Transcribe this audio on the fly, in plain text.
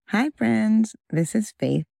Hi, friends. This is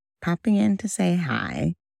Faith popping in to say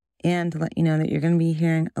hi and to let you know that you're going to be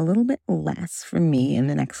hearing a little bit less from me in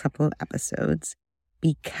the next couple of episodes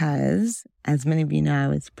because, as many of you know, I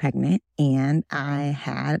was pregnant and I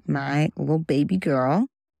had my little baby girl.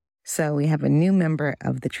 So we have a new member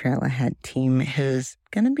of the Trail Ahead team who's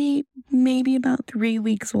going to be maybe about 3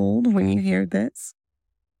 weeks old when you hear this.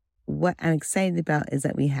 What I'm excited about is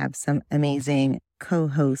that we have some amazing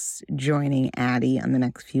co-hosts joining Addie on the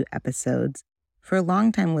next few episodes. For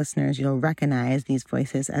longtime listeners, you'll recognize these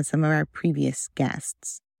voices as some of our previous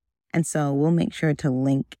guests. And so we'll make sure to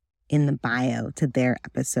link in the bio to their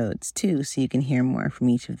episodes too, so you can hear more from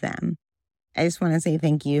each of them. I just want to say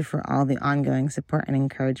thank you for all the ongoing support and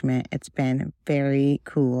encouragement. It's been very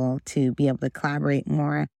cool to be able to collaborate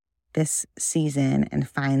more this season and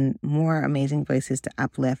find more amazing voices to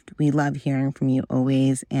uplift. We love hearing from you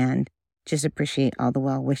always and just appreciate all the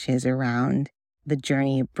well wishes around the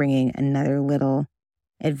journey of bringing another little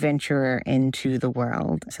adventurer into the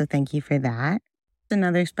world. So thank you for that.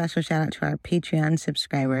 Another special shout out to our Patreon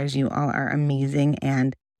subscribers. You all are amazing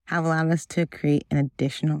and have allowed us to create an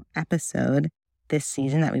additional episode this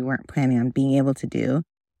season that we weren't planning on being able to do.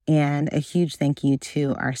 And a huge thank you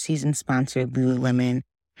to our season sponsor, Lululemon,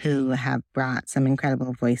 who have brought some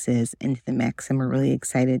incredible voices into the mix. And we're really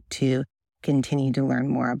excited to continue to learn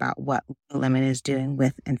more about what Lululemon is doing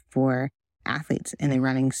with and for athletes in the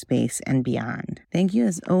running space and beyond. Thank you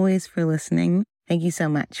as always for listening. Thank you so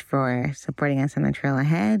much for supporting us on the trail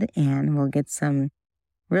ahead. And we'll get some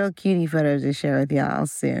real cutie photos to share with y'all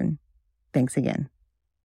soon. Thanks again.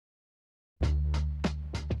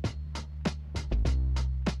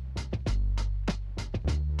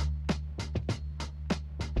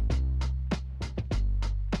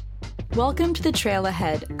 Welcome to the Trail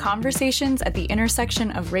Ahead, conversations at the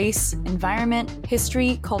intersection of race, environment,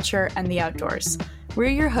 history, culture, and the outdoors. We're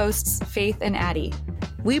your hosts, Faith and Addie.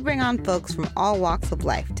 We bring on folks from all walks of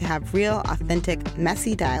life to have real, authentic,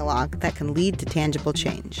 messy dialogue that can lead to tangible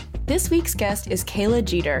change. This week's guest is Kayla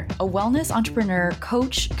Jeter, a wellness entrepreneur,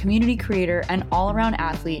 coach, community creator, and all-around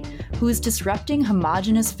athlete who is disrupting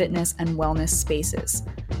homogenous fitness and wellness spaces.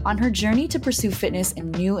 On her journey to pursue fitness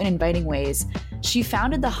in new and inviting ways, she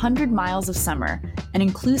founded the 100 Miles of Summer, an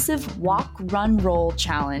inclusive walk, run, roll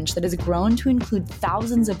challenge that has grown to include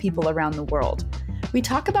thousands of people around the world. We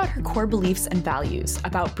talk about her core beliefs and values,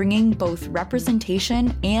 about bringing both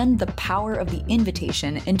representation and the power of the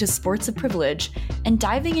invitation into sports of privilege, and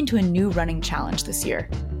diving into a new running challenge this year.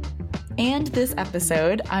 And this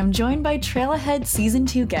episode, I'm joined by Trailhead Season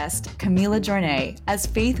 2 guest, Kayla Jornet, as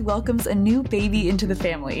Faith welcomes a new baby into the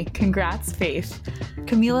family. Congrats, Faith.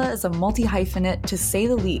 Kayla is a multi-hyphenate, to say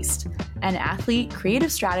the least, an athlete,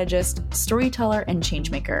 creative strategist, storyteller, and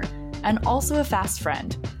changemaker, and also a fast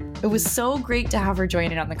friend. It was so great to have her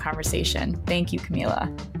join in on the conversation. Thank you,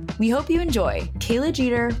 Kayla. We hope you enjoy Kayla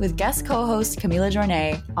Jeter with guest co-host Kayla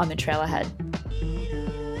Jornet on the Trail Ahead.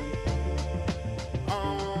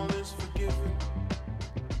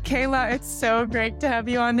 Kayla, it's so great to have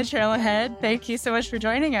you on the Trail Ahead. Thank you so much for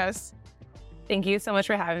joining us. Thank you so much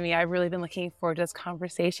for having me. I've really been looking forward to this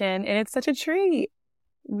conversation, and it's such a treat.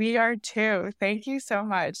 We are too. Thank you so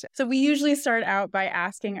much. So we usually start out by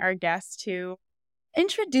asking our guests to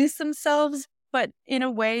introduce themselves, but in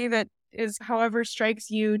a way that is however strikes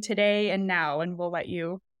you today and now, and we'll let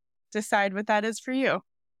you decide what that is for you.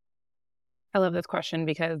 I love this question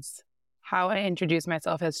because how I introduce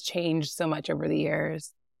myself has changed so much over the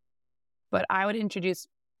years. But I would introduce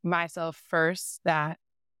myself first that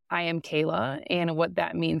I am Kayla, and what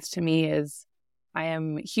that means to me is I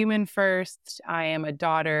am human first. I am a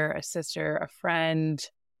daughter, a sister, a friend,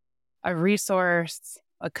 a resource,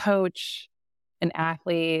 a coach, an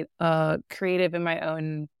athlete, a creative in my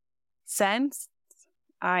own sense.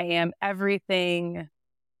 I am everything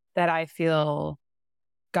that I feel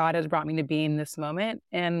God has brought me to be in this moment.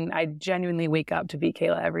 And I genuinely wake up to be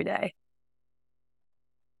Kayla every day.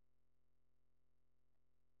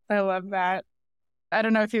 I love that. I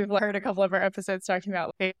don't know if you've heard a couple of our episodes talking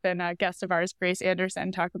about Faith and a guest of ours, Grace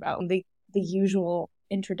Anderson, talk about the usual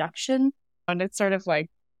introduction. And it's sort of like,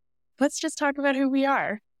 let's just talk about who we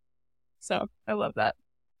are. So I love that.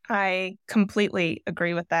 I completely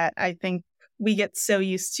agree with that. I think we get so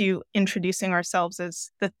used to introducing ourselves as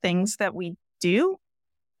the things that we do,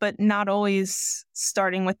 but not always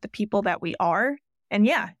starting with the people that we are. And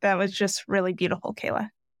yeah, that was just really beautiful, Kayla.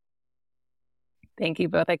 Thank you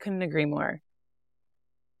both. I couldn't agree more.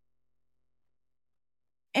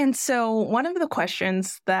 And so one of the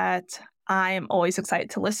questions that I am always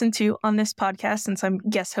excited to listen to on this podcast, since I'm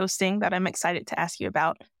guest hosting, that I'm excited to ask you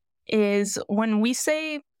about is when we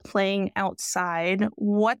say playing outside,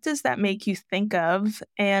 what does that make you think of?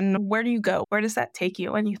 And where do you go? Where does that take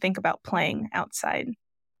you when you think about playing outside?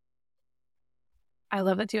 I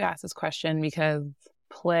love that you asked this question because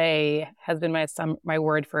play has been my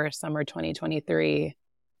word for summer 2023,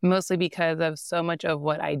 mostly because of so much of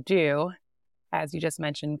what I do, as you just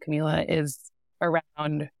mentioned, Camila, is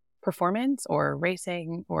around performance or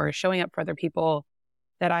racing or showing up for other people,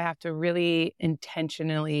 that I have to really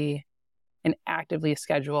intentionally and actively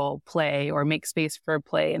schedule play or make space for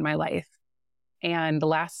play in my life. And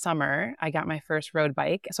last summer, I got my first road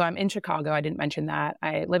bike. So I'm in Chicago. I didn't mention that.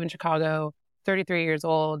 I live in Chicago, 33 years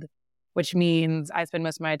old, which means I spend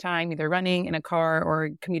most of my time either running in a car or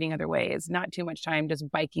commuting other ways. Not too much time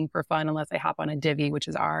just biking for fun unless I hop on a divvy, which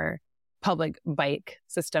is our public bike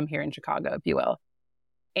system here in Chicago, if you will.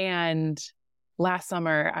 And last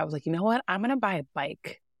summer, I was like, you know what? I'm going to buy a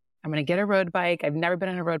bike. I'm going to get a road bike. I've never been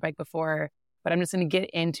on a road bike before, but I'm just going to get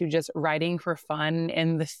into just riding for fun.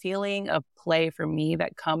 And the feeling of play for me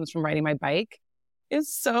that comes from riding my bike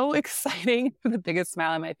is so exciting. The biggest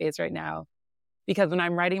smile on my face right now. Because when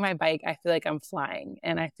I'm riding my bike, I feel like I'm flying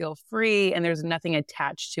and I feel free and there's nothing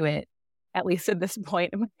attached to it, at least at this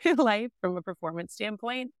point in my life from a performance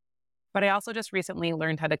standpoint. But I also just recently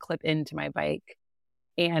learned how to clip into my bike.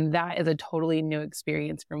 And that is a totally new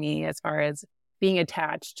experience for me as far as being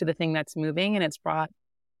attached to the thing that's moving. And it's brought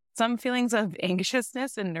some feelings of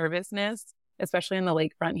anxiousness and nervousness, especially in the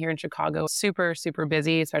lakefront here in Chicago. Super, super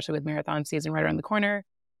busy, especially with marathon season right around the corner.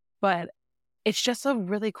 But it's just a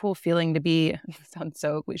really cool feeling to be, sounds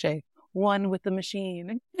so cliche, one with the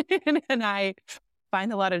machine. And I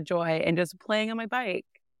find a lot of joy in just playing on my bike.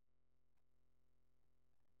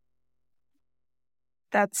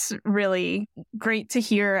 That's really great to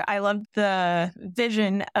hear. I love the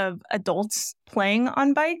vision of adults playing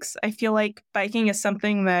on bikes. I feel like biking is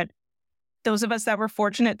something that those of us that were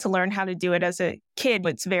fortunate to learn how to do it as a kid,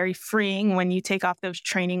 it's very freeing when you take off those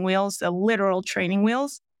training wheels, the literal training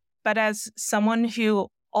wheels. But as someone who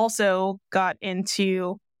also got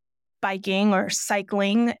into biking or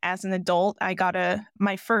cycling as an adult, I got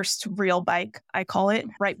my first real bike, I call it,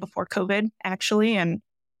 right before COVID, actually, and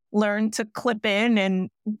learned to clip in and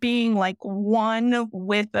being like one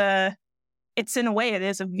with it's in a way, it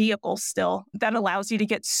is a vehicle still that allows you to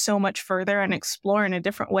get so much further and explore in a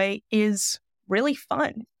different way is really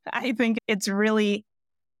fun. I think it's really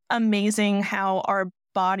amazing how our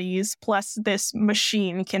bodies plus this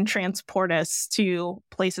machine can transport us to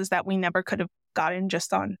places that we never could have gotten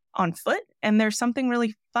just on foot. And there's something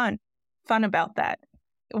really fun about that.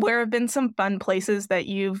 Where have been some fun places that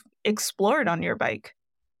you've explored on your bike?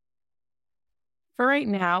 For right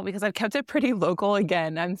now, because I've kept it pretty local,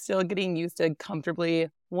 again, I'm still getting used to comfortably,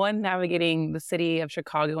 navigating the city of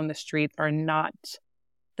Chicago, and the streets are not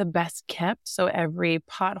the best kept. So every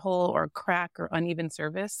pothole or crack or uneven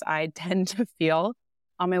surface, I tend to feel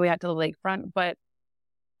on my way out to the lakefront. But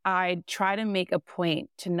I try to make a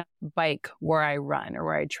point to not bike where I run or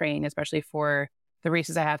where I train, especially for the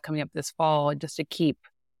races I have coming up this fall, just to keep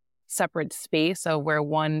separate space of where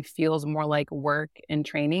one feels more like work and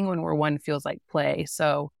training and where one feels like play.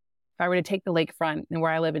 So if I were to take the lakefront and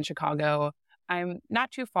where I live in Chicago, I'm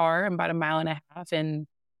not too far. I'm about 1.5 miles and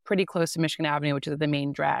pretty close to Michigan Avenue, which is the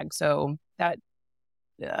main drag. So that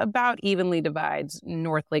about evenly divides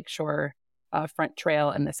North Lakeshore Front Trail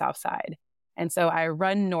and the South Side. And so I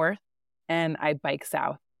run north and I bike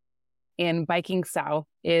south. And biking south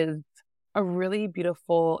is a really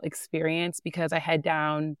beautiful experience because I head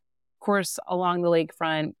down, of course, along the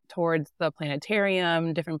lakefront towards the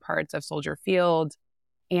planetarium, different parts of Soldier Field,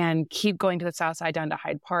 and keep going to the south side down to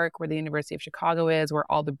Hyde Park, where the University of Chicago is, where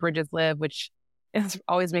all the bridges live, which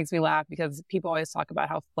always makes me laugh because people always talk about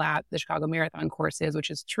how flat the Chicago Marathon course is, which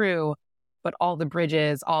is true, but all the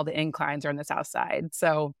bridges, all the inclines are on the south side.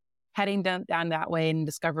 So heading down that way and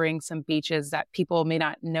discovering some beaches that people may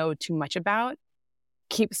not know too much about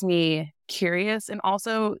keeps me curious. And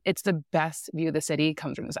also, it's the best view of the city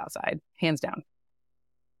comes from the south side, hands down.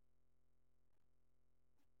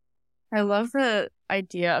 I love the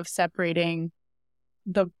idea of separating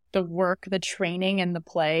the work, the training, and the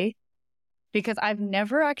play, because I've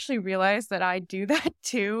never actually realized that I do that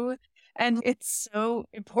too. And it's so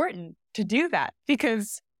important to do that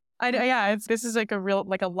because this is like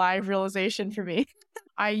a live realization for me.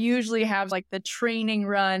 I usually have like the training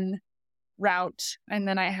run route, and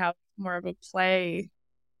then I have more of a play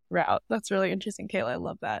route. That's really interesting, Kayla. I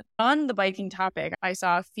love that. On the biking topic, I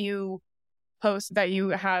saw a few posts that you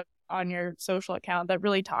have on your social account that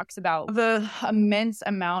really talks about the immense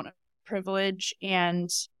amount of privilege, and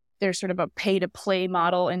there's sort of a pay to play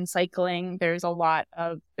model in cycling. There's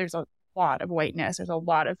a lot of whiteness. There's a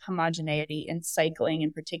lot of homogeneity in cycling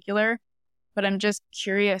in particular. But I'm just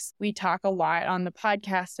curious, we talk a lot on the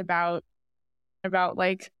podcast about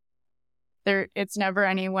like it's never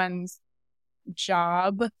anyone's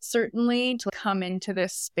job, certainly, to come into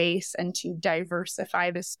this space and to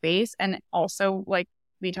diversify the space. And also, like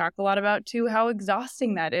we talk a lot about too, how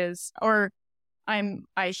exhausting that is. Or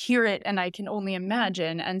I hear it and I can only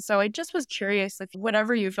imagine. And so I just was curious, like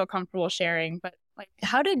whatever you feel comfortable sharing, but like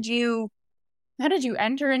how did you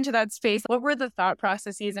enter into that space? What were the thought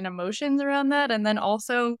processes and emotions around that? And then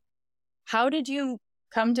also, how did you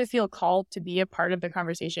come to feel called to be a part of the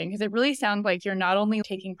conversation? Because it really sounds like you're not only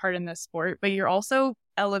taking part in this sport, but you're also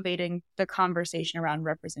elevating the conversation around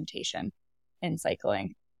representation in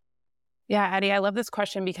cycling. Yeah, Addie, I love this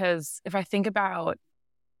question because if I think about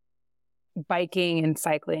biking and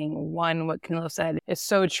cycling, one, what Kayla said is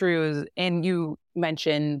so true. And you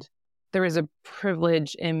mentioned there is a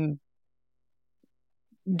privilege in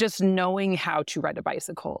just knowing how to ride a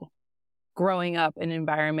bicycle. Growing up in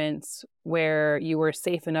environments where you were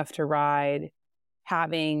safe enough to ride,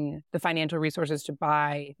 having the financial resources to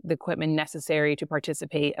buy the equipment necessary to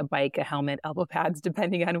participate, a bike, a helmet, elbow pads,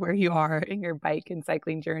 depending on where you are in your bike and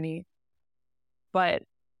cycling journey. But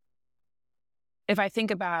if I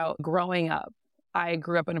think about growing up, I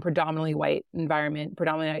grew up in a predominantly white environment,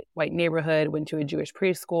 predominantly white neighborhood, went to a Jewish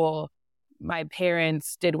preschool. My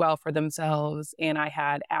parents did well for themselves, and I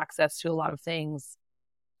had access to a lot of things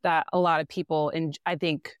that a lot of people, in I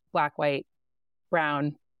think Black, white,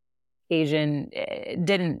 brown, Asian,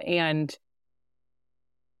 didn't. And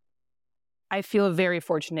I feel very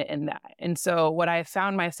fortunate in that. And so what I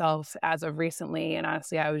found myself as of recently, and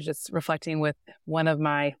honestly, I was just reflecting with one of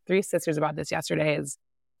my 3 sisters about this yesterday, is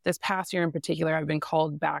this past year in particular, I've been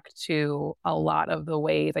called back to a lot of the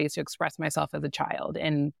ways I used to express myself as a child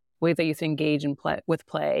and ways I used to engage in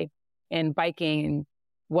play. And biking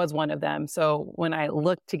was one of them. So when I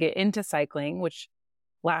looked to get into cycling, which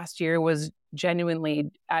last year was genuinely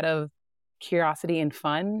out of curiosity and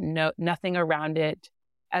fun, nothing around it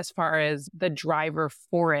as far as the driver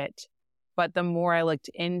for it. But the more I looked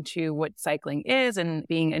into what cycling is and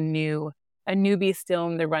being a newbie still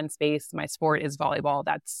in the run space, my sport is volleyball.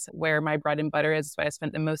 That's where my bread and butter is. So I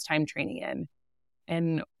spent the most time training in.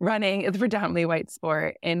 And running is a predominantly white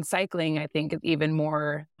sport. And cycling, I think, is even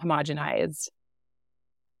more homogenized.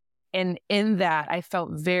 And in that, I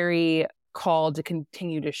felt very called to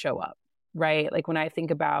continue to show up, right? Like when I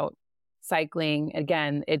think about cycling,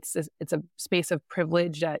 again, it's a space of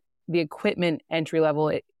privilege that the equipment entry level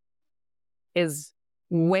is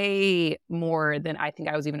way more than I think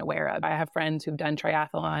I was even aware of. I have friends who've done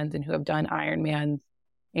triathlons and who have done Ironmans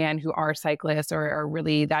and who are cyclists or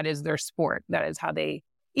really that is their sport. That is how they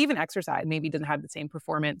even exercise. Maybe doesn't have the same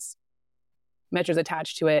performance measures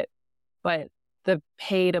attached to it, but the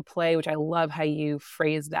pay to play, which I love how you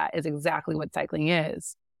phrase that, is exactly what cycling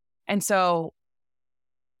is. And so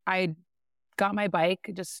I got my bike,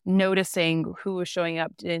 just noticing who was showing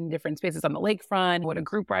up in different spaces on the lakefront, what a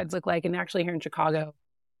group rides look like. And actually here in Chicago,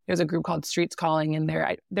 there's a group called Streets Calling, and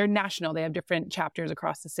they're national. They have different chapters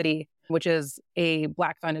across the city, which is a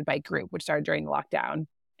Black-funded bike group, which started during the lockdown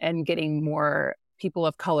and getting more people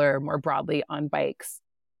of color more broadly on bikes.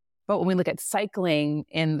 But when we look at cycling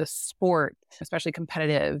in the sport, especially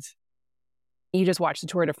competitive, you just watch the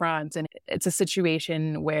Tour de France, and it's a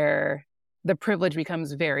situation where the privilege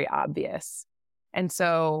becomes very obvious. And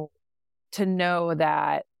so to know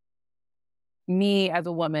that me as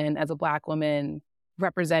a woman, as a Black woman,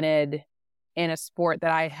 represented in a sport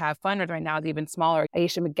that I have fun with right now is even smaller.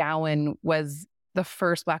 Aisha McGowan was the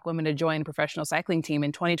first Black woman to join a professional cycling team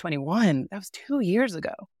in 2021. That was 2 years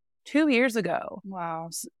ago. 2 years ago. Wow.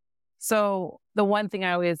 So the one thing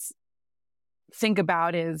I always think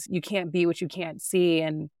about is you can't be what you can't see.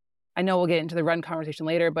 And I know we'll get into the run conversation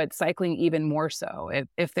later, but cycling even more so.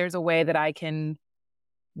 If there's a way that I can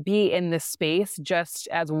be in this space just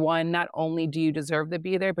as one, not only do you deserve to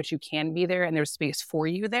be there, but you can be there and there's space for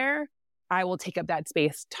you there, I will take up that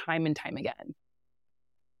space time and time again.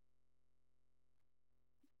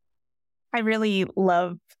 I really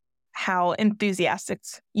love how enthusiastic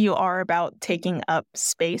you are about taking up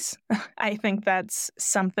space. I think that's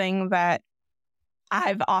something that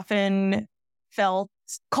I've often felt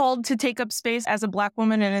called to take up space as a Black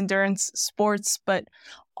woman in endurance sports, but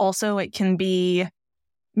also it can be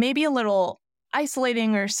maybe a little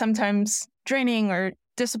isolating or sometimes draining or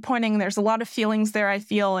disappointing. There's a lot of feelings there, I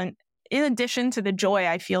feel, and in addition to the joy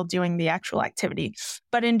I feel doing the actual activity,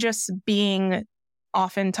 but in just being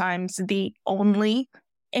oftentimes the only.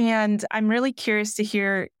 And I'm really curious to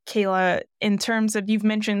hear, Kayla, in terms of, you've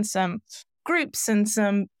mentioned some groups and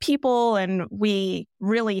some people, and we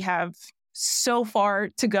really have so far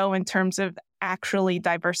to go in terms of actually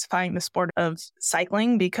diversifying the sport of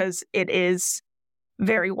cycling, because it is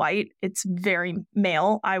very white. It's very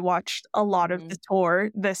male. I watched a lot of the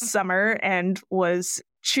tour this summer and was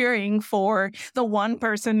cheering for the one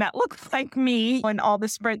person that looked like me in all the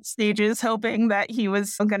sprint stages, hoping that he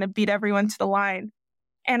was going to beat everyone to the line.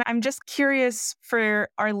 And I'm just curious for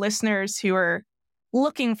our listeners who are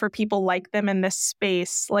looking for people like them in this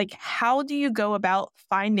space, like, how do you go about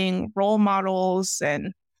finding role models,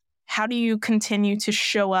 and how do you continue to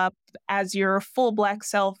show up as your full Black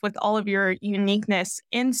self with all of your uniqueness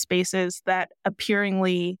in spaces that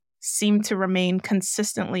appearingly seem to remain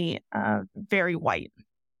consistently very white?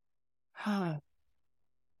 I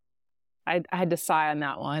had to sigh on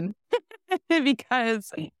that one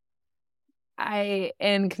because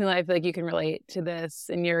and Kayla, I feel like you can relate to this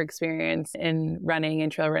in your experience in running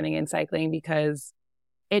and trail running and cycling, because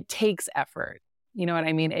it takes effort. You know what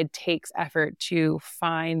I mean? It takes effort to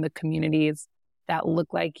find the communities that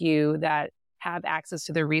look like you, that have access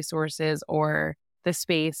to the resources or the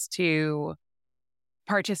space to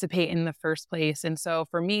participate in the first place. And so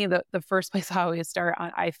for me, the first place I always start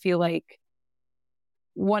on, I feel like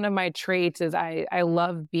one of my traits is I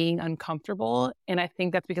love being uncomfortable. And I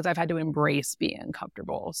think that's because I've had to embrace being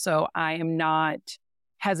uncomfortable. So I am not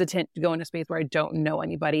hesitant to go in a space where I don't know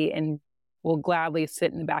anybody, and will gladly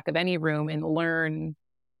sit in the back of any room and learn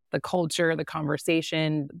the culture, the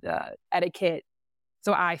conversation, the etiquette.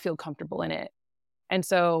 So I feel comfortable in it. And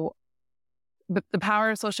so the power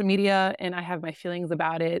of social media, and I have my feelings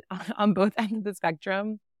about it on both ends of the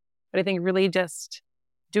spectrum. But I think really just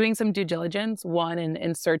doing some due diligence, one,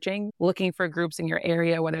 in searching, looking for groups in your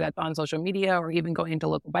area, whether that's on social media or even going into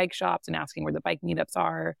local bike shops and asking where the bike meetups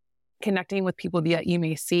are, connecting with people that you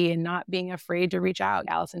may see and not being afraid to reach out.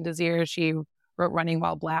 Allison Desir, she wrote Running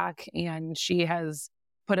While Black, and she has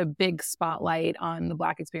put a big spotlight on the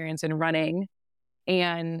Black experience in running.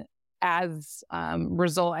 And as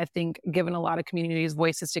result, I think, given a lot of communities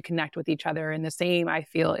voices to connect with each other. And the same, I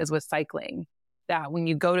feel, is with cycling, that when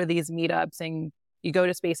you go to these meetups and you go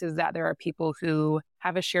to spaces that there are people who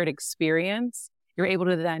have a shared experience, you're able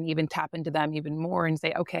to then even tap into them even more and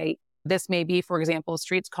say, okay, this may be, for example,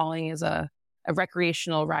 Streets Calling is a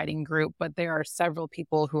recreational riding group, but there are several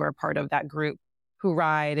people who are part of that group who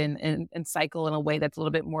ride and cycle in a way that's a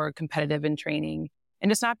little bit more competitive in training. And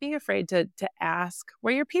just not being afraid to ask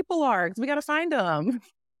where your people are, because we got to find them.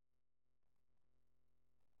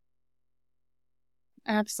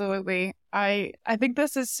 Absolutely. I think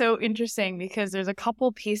this is so interesting because there's a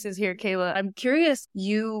couple pieces here, Kayla. I'm curious,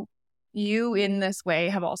 you in this way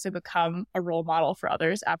have also become a role model for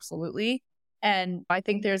others. Absolutely. And I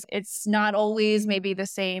think it's not always maybe the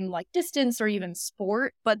same like distance or even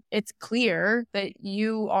sport, but it's clear that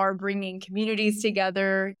you are bringing communities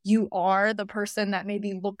together. You are the person that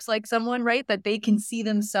maybe looks like someone, right? That they can see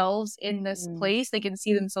themselves in this place. They can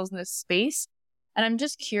see themselves in this space. And I'm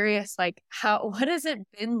just curious, like, what has it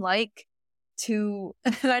been like to,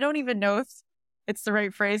 I don't even know if it's the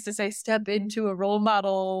right phrase to say, step into a role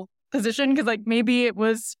model position, because like maybe it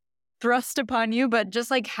was thrust upon you, but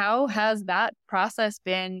just like, how has that process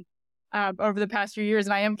been over the past few years?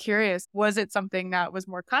 And I am curious, was it something that was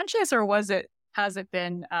more conscious, or has it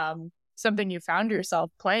been something you found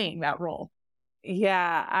yourself playing that role?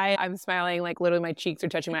 Yeah, I'm smiling, like literally my cheeks are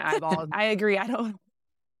touching my eyeballs. I agree.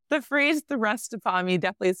 The phrase thrust upon me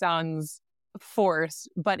definitely sounds forced,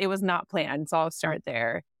 but it was not planned. So I'll start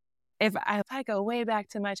there. If I go way back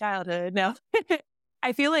to my childhood, no.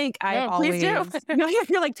 I feel like I've always... Please do. No,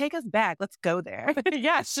 you're like, take us back. Let's go there.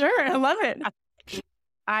 Yeah, sure. I love it.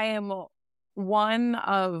 I am one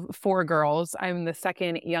of 4 girls. I'm the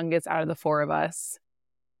second youngest out of the 4 of us.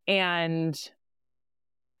 And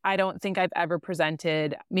I don't think I've ever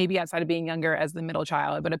presented, maybe outside of being younger, as the middle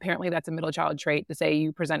child, but apparently that's a middle child trait to say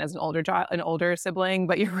you present as an older sibling,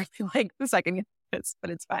 but you're really like the second youngest, but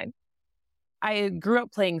it's fine. I grew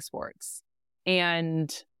up playing sports,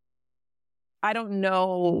 and I don't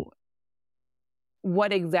know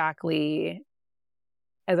what exactly,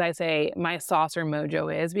 as I say, my saucer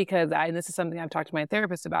mojo is, because this is something I've talked to my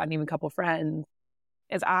therapist about and even a couple friends,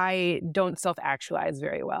 is I don't self-actualize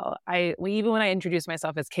very well. Even when I introduce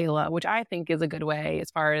myself as Kayla, which I think is a good way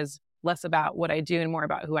as far as less about what I do and more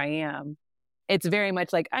about who I am, it's very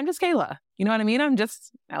much like, I'm just Kayla. You know what I mean?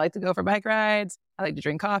 I like to go for bike rides. I like to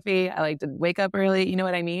drink coffee. I like to wake up early. You know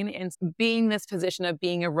what I mean? And being this position of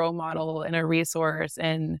being a role model and a resource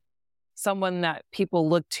and someone that people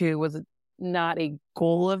look to was not a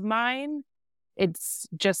goal of mine. It's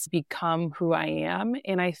just become who I am.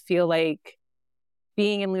 And I feel like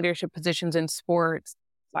being in leadership positions in sports,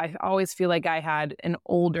 I always feel like I had an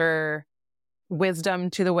older wisdom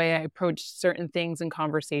to the way I approached certain things and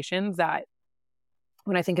conversations that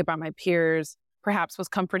when I think about my peers, perhaps was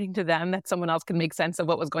comforting to them that someone else could make sense of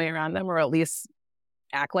what was going around them, or at least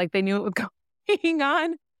act like they knew what was going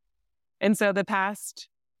on. And so the past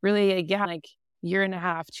really, again, like year and a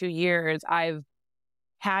half, 2 years, I've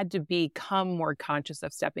had to become more conscious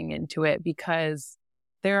of stepping into it, because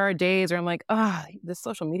there are days where I'm like, this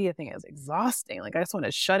social media thing is exhausting. Like, I just want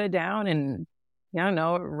to shut it down and, I don't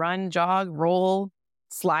know, run, jog, roll,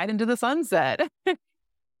 slide into the sunset.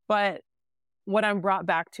 But what I'm brought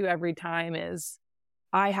back to every time is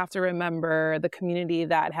I have to remember the community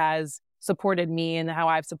that has supported me and how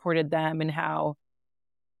I've supported them, and how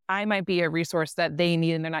I might be a resource that they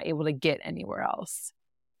need and they're not able to get anywhere else.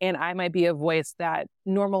 And I might be a voice that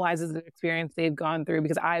normalizes the experience they've gone through,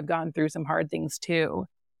 because I've gone through some hard things too.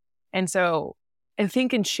 And so I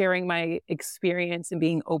think in sharing my experience and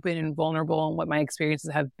being open and vulnerable on what my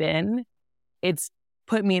experiences have been, it's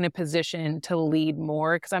put me in a position to lead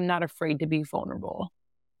more, because I'm not afraid to be vulnerable.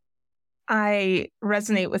 I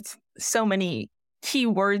resonate with so many key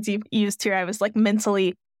words you've used here. I was like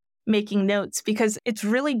mentally making notes, because it's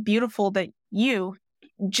really beautiful that you,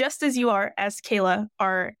 just as you are as Kayla,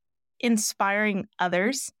 are inspiring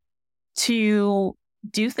others to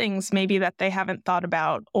do things maybe that they haven't thought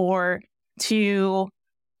about, or to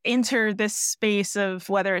enter this space of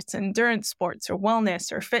whether it's endurance sports or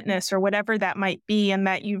wellness or fitness or whatever that might be, and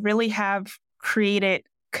that you really have created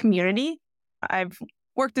community. I've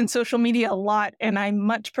worked in social media a lot, and I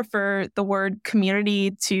much prefer the word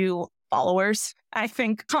community to followers. I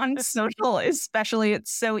think on social especially,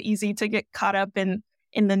 it's so easy to get caught up in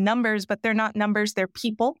the numbers, but they're not numbers, they're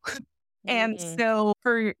people. And so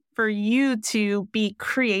for you to be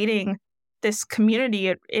creating this community,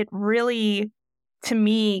 it really, to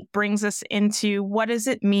me, brings us into what does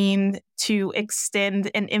it mean to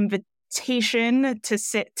extend an invitation to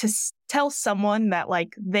tell someone that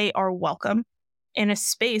like they are welcome in a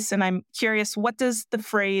space. And I'm curious, what does the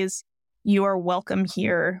phrase "you are welcome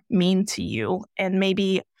here" mean to you? And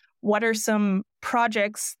maybe what are some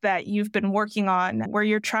projects that you've been working on where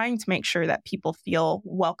you're trying to make sure that people feel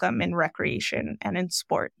welcome in recreation and in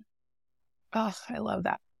sport? Oh, I love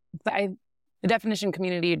that. The definition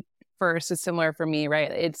community first is similar for me,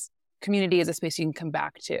 right? It's community is a space you can come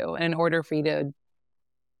back to. And in order for you to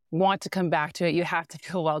want to come back to it, you have to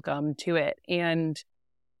feel welcome to it. And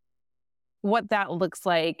what that looks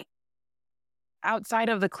like outside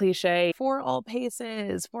of the cliche, for all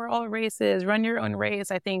paces, for all races, run your own race,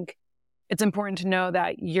 I think it's important to know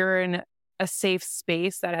that you're in a safe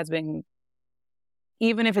space that has been,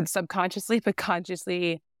 even if it's subconsciously, but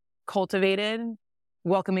consciously cultivated,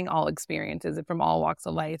 welcoming all experiences from all walks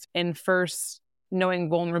of life. And first, knowing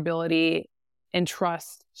vulnerability and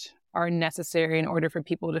trust are necessary in order for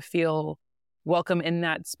people to feel welcome in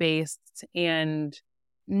that space, and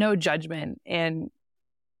no judgment. And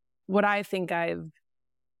what I think I've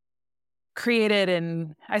created,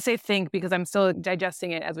 and I say think because I'm still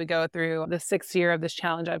digesting it as we go through the 6th year of this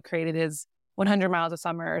challenge I've created, is 100 miles a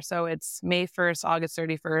summer. So it's May 1st, August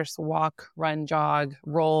 31st, walk, run, jog,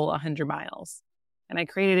 roll 100 miles. And I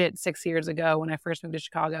created it 6 years ago when I first moved to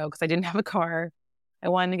Chicago, because I didn't have a car. I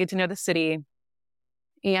wanted to get to know the city,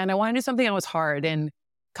 and I wanted to do something that was hard. And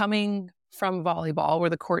coming from volleyball, where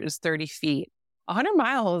the court is 30 feet, 100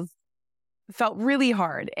 miles felt really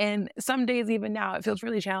hard. And some days, even now, it feels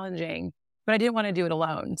really challenging, but I didn't want to do it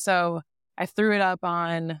alone. So I threw it up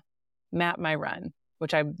on Map My Run,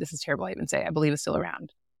 which this is terrible to even say, I believe is still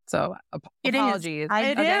around. So apologies.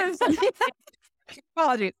 It is.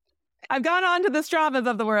 Apologies. I've gone on to the Stravas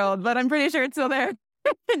of the world, but I'm pretty sure it's still there.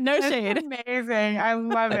 No shade. Amazing. I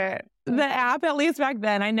love it. The app, at least back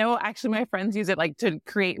then, I know actually my friends use it like to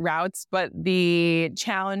create routes, but the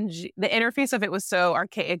challenge, the interface of it was so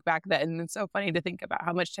archaic back then. And it's so funny to think about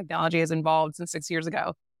how much technology has involved since 6 years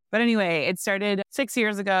ago. But anyway, it started 6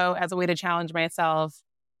 years ago as a way to challenge myself.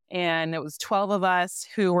 And it was 12 of us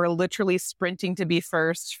who were literally sprinting to be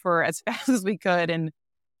first for as fast as we could. And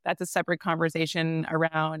that's a separate conversation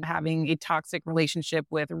around having a toxic relationship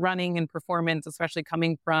with running and performance, especially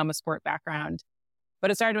coming from a sport background. But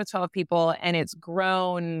it started with 12 people, and it's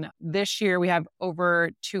grown. This year, we have over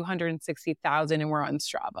 260,000, and we're on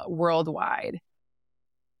Strava worldwide.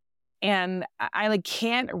 And I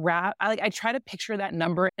can't wrap. I try to picture that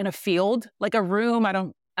number in a field, like a room.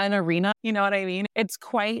 An arena. You know what I mean? It's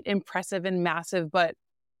quite impressive and massive. But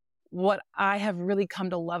what I have really come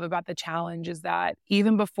to love about the challenge is that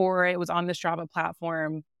even before it was on the Strava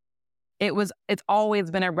platform, it's always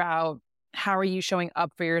been about how are you showing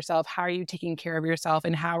up for yourself? How are you taking care of yourself?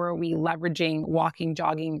 And how are we leveraging walking,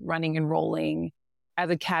 jogging, running, and rolling as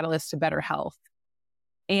a catalyst to better health?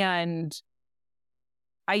 And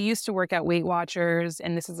I used to work at Weight Watchers,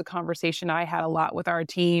 and this is a conversation I had a lot with our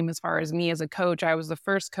team. As far as me as a coach, I was the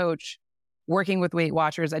first coach working with Weight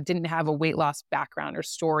Watchers that didn't have a weight loss background or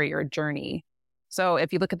story or journey. So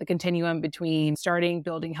if you look at the continuum between starting,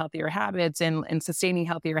 building healthier habits and sustaining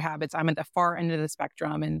healthier habits, I'm at the far end of the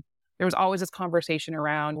spectrum. And there was always this conversation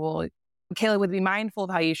around, well, Kayla, would be mindful of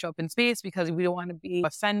how you show up in space because we don't want to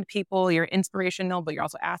offend people. You're inspirational, but you're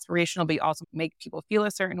also aspirational, but you also make people feel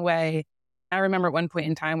a certain way. I remember at one point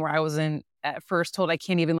in time where I wasn't at first told I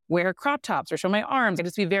can't even wear crop tops or show my arms. I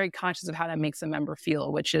just be very conscious of how that makes a member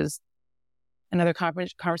feel, which is another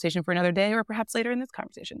conversation for another day or perhaps later in this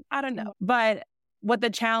conversation. I don't know. But what the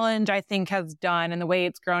challenge I think has done and the way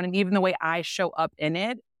it's grown and even the way I show up in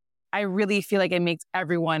it, I really feel like it makes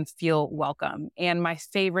everyone feel welcome. And my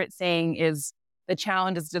favorite saying is the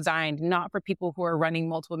challenge is designed not for people who are running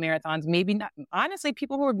multiple marathons, maybe not, honestly,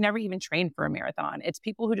 people who have never even trained for a marathon. It's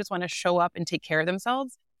people who just want to show up and take care of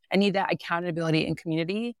themselves and need that accountability and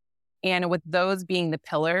community. And with those being the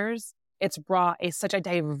pillars, it's brought such a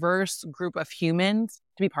diverse group of humans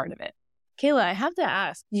to be part of it. Kayla, I have to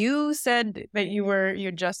ask, you said that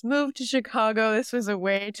you just moved to Chicago. This was a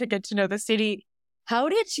way to get to know the city. How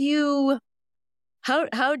did you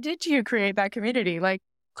create that community? Like,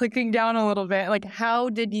 clicking down a little bit, like, how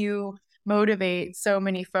did you motivate so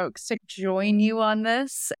many folks to join you on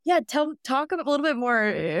this? Yeah, talk a little bit more,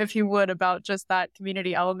 if you would, about just that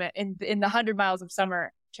community element in the 100 Miles of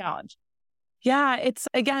Summer challenge. Yeah, it's,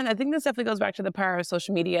 again, I think this definitely goes back to the power of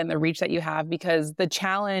social media and the reach that you have, because the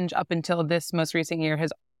challenge up until this most recent year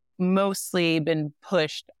has mostly been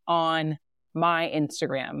pushed on my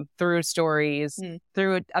Instagram through stories,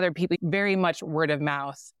 through other people, very much word of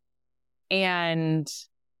mouth. And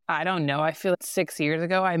I don't know, I feel like 6 years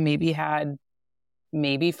ago, I had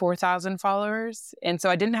 4,000 followers. And so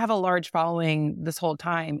I didn't have a large following this whole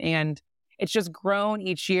time. And it's just grown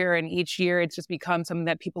each year. And each year it's just become something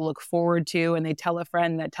that people look forward to. And they tell a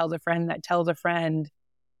friend that tells a friend that tells a friend.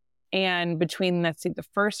 And between, let's see, the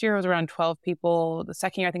first year was around 12 people. The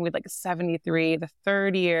second year, I think we had like 73. The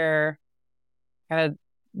third year, gotta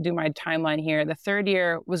do my timeline here. The third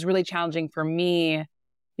year was really challenging for me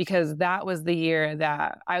because that was the year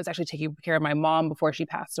that I was actually taking care of my mom before she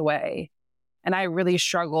passed away. And I really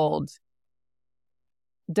struggled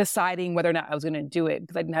deciding whether or not I was going to do it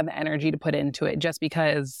because I didn't have the energy to put into it, just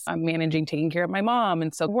because I'm managing taking care of my mom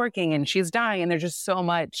and still working and she's dying. And there's just so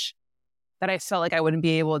much that I felt like I wouldn't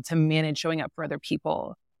be able to manage showing up for other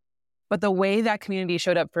people. But the way that community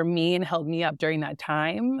showed up for me and held me up during that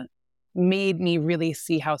time made me really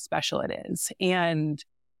see how special it is. And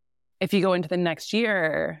if you go into the next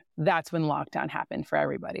year, that's when lockdown happened for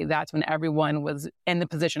everybody. That's when everyone was in the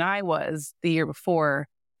position I was the year before,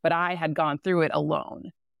 but I had gone through it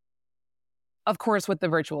alone. Of course, with the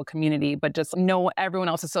virtual community, but just everyone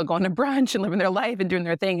else is still going to brunch and living their life and doing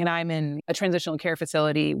their thing. And I'm in a transitional care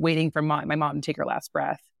facility waiting for my mom to take her last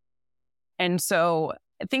breath. And so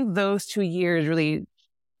I think those 2 years really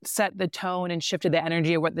set the tone and shifted the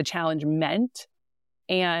energy of what the challenge meant.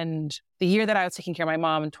 And the year that I was taking care of my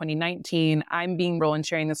mom in 2019, I'm being real and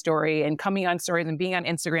sharing the story and coming on stories and being on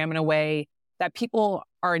Instagram in a way that people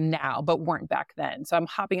are now, but weren't back then. So I'm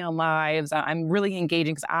hopping on lives. I'm really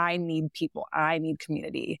engaging because I need people. I need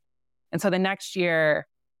community. And so the next year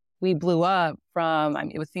we blew up from,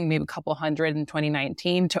 I was thinking maybe a couple hundred in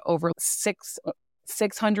 2019 to over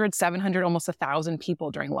 600, 700, almost 1,000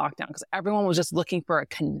 people during lockdown because everyone was just looking for a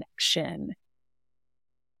connection.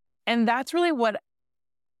 And that's really what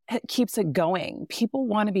keeps it going. People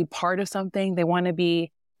want to be part of something. They want to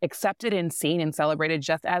be accepted and seen and celebrated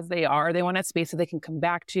just as they are. They want a space that they can come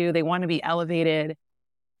back to. They want to be elevated.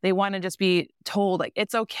 They want to just be told, like,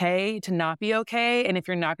 it's okay to not be okay. And if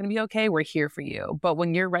you're not going to be okay, we're here for you. But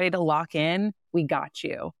when you're ready to lock in, we got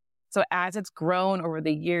you. So as it's grown over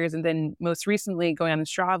the years, and then most recently going on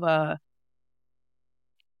Strava,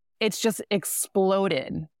 it's just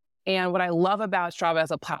exploded. And what I love about Strava as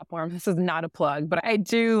a platform, this is not a plug, but I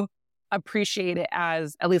do appreciate it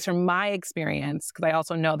as, at least from my experience, because I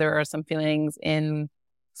also know there are some feelings in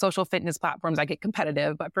social fitness platforms that get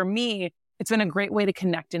competitive. But for me, it's been a great way to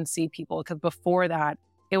connect and see people, because before that,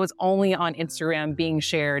 it was only on Instagram being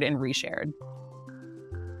shared and reshared.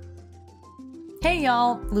 Hey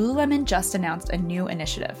y'all, Lululemon just announced a new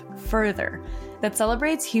initiative, Further, that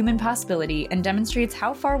celebrates human possibility and demonstrates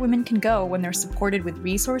how far women can go when they're supported with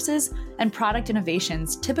resources and product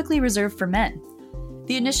innovations typically reserved for men.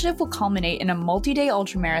 The initiative will culminate in a multi-day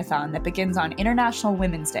ultramarathon that begins on International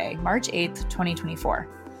Women's Day, March 8th, 2024.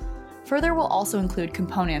 Further, will also include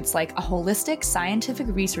components like a holistic scientific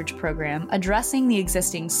research program addressing the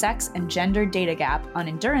existing sex and gender data gap on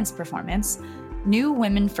endurance performance, new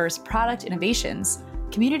women-first product innovations,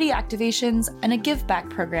 community activations, and a give-back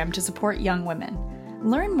program to support young women.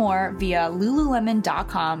 Learn more via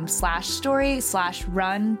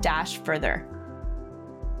lululemon.com/story/run-further.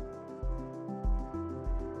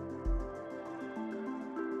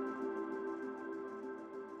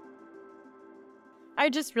 I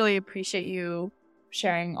just really appreciate you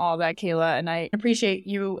sharing all that, Kayla, and I appreciate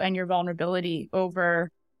you and your vulnerability over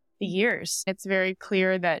the years. It's very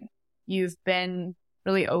clear that you've been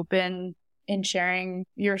really open in sharing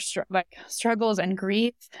your struggles and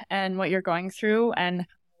grief and what you're going through, and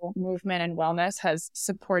how movement and wellness has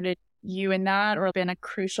supported you in that, or been a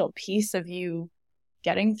crucial piece of you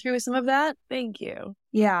getting through some of that. Thank you.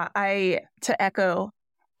 Yeah, to echo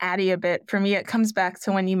Addie a bit, for me, it comes back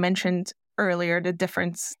to when you mentioned earlier the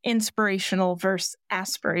difference inspirational versus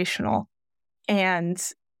aspirational. And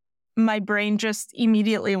my brain just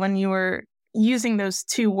immediately, when you were using those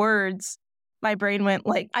two words, my brain went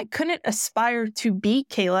like, I couldn't aspire to be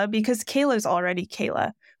Kayla because Kayla's already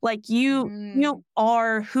Kayla. Like you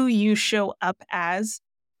are who you show up as.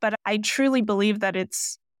 But I truly believe that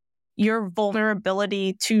it's your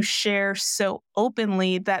vulnerability to share so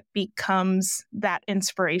openly that becomes that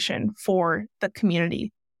inspiration for the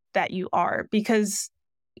community that you are, because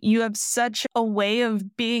you have such a way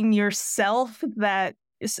of being yourself that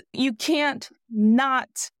you can't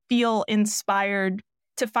not feel inspired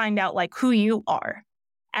to find out like who you are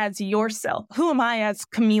as yourself. Who am I as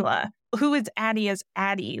Camila? Who is Addie as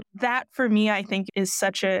Addie? That for me, I think is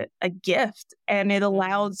such a gift, and it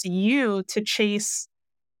allows you to chase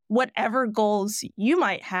whatever goals you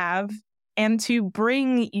might have and to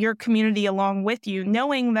bring your community along with you,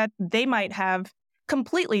 knowing that they might have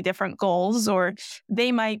completely different goals, or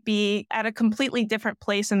they might be at a completely different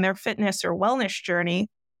place in their fitness or wellness journey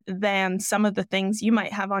than some of the things you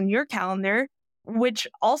might have on your calendar, which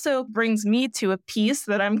also brings me to a piece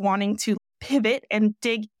that I'm wanting to pivot and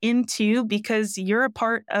dig into, because you're a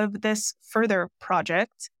part of this further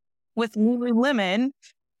project with Lululemon,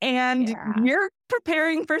 and you're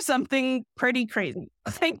preparing for something pretty crazy,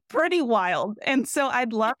 like pretty wild. And so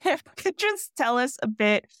I'd love if you could just tell us a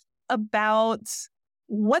bit about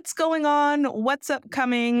what's going on, what's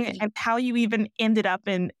upcoming, and how you even ended up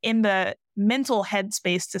in the mental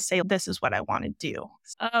headspace to say, this is what I want to do.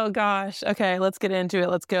 Oh gosh. Okay, let's get into it.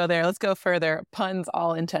 Let's go there. Let's go further. Puns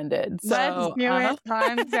all intended. Let's do it.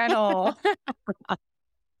 Puns and all.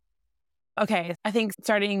 Okay, I think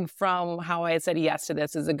starting from how I said yes to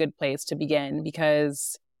this is a good place to begin,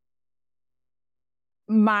 because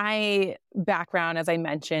my background, as I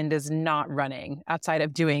mentioned, is not running, outside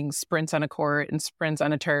of doing sprints on a court and sprints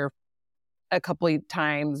on a turf a couple of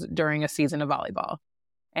times during a season of volleyball.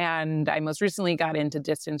 And I most recently got into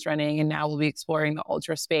distance running, and now we'll be exploring the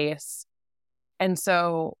ultra space. And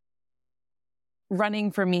so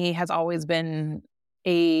running for me has always been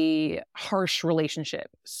a harsh relationship,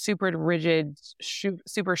 super rigid,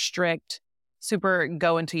 super strict, super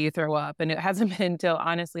go until you throw up. And it hasn't been until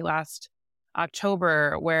honestly last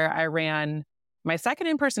October where I ran my second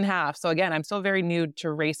in-person half. So again, I'm still very new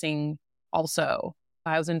to racing also.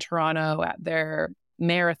 I was in Toronto at their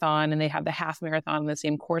marathon, and they have the half marathon on the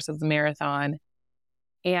same course as the marathon.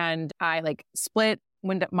 And I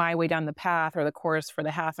went my way down the path or the course for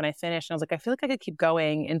the half, and I finished. And I was like, I feel like I could keep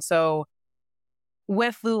going. And so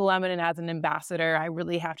with Lululemon and as an ambassador, I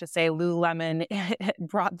really have to say Lululemon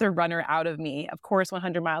brought the runner out of me. Of course,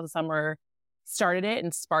 100 miles a summer started it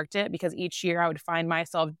and sparked it, because each year I would find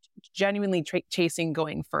myself genuinely chasing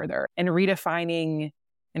going further and redefining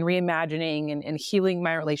and reimagining and healing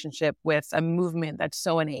my relationship with a movement that's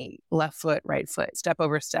so innate. Left foot, right foot, step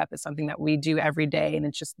over step is something that we do every day. And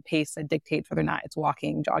it's just the pace that dictates whether or not it's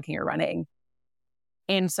walking, jogging, or running.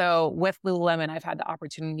 And so with Lululemon, I've had the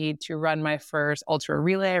opportunity to run my first ultra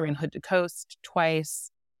relay. I ran Hood to Coast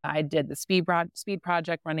twice. I did the speed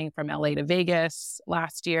project running from LA to Vegas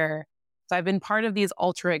last year. So I've been part of these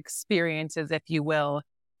ultra experiences, if you will.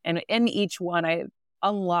 And in each one, I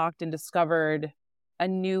unlocked and discovered a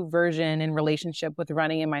new version in relationship with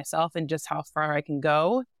running and myself, and just how far I can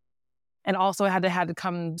go. And also had to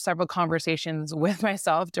come several conversations with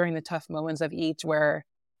myself during the tough moments of each, where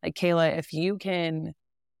like, Kayla, if you can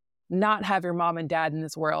not have your mom and dad in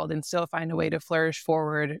this world and still find a way to flourish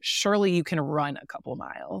forward, surely you can run a couple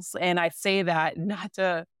miles. And I say that not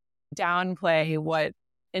to downplay what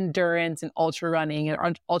endurance and ultra running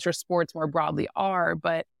or ultra sports more broadly are,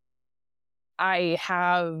 but I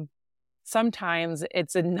have, sometimes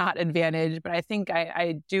it's a not advantage, but I think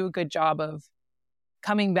I do a good job of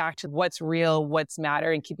coming back to what's real, what's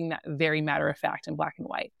matter, and keeping that very matter of fact in black and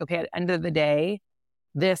white. Okay, at the end of the day,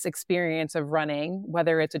 this experience of running,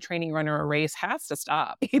 whether it's a training run or a race, has to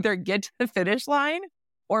stop. Either get to the finish line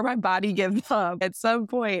or my body gives up. At some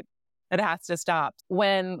point, it has to stop.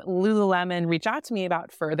 When Lululemon reached out to me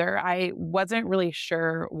about Further, I wasn't really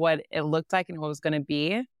sure what it looked like and what it was going to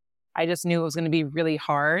be. I just knew it was going to be really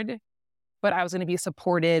hard, but I was going to be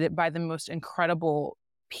supported by the most incredible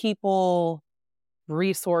people,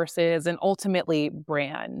 resources, and ultimately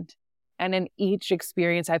brand. And in each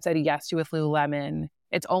experience I've said yes to with Lululemon,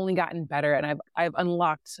 it's only gotten better. And I've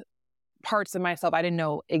unlocked parts of myself I didn't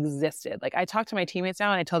know existed. Like, I talk to my teammates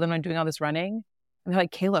now and I tell them I'm doing all this running. And they're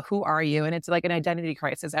like, Kayla, who are you? And it's like an identity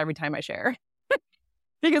crisis every time I share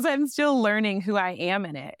because I'm still learning who I am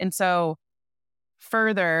in it. And so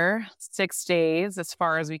Further, 6 days, as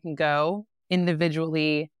far as we can go,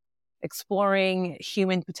 individually exploring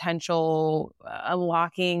human potential,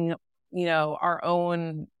 unlocking, our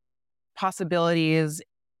own possibilities,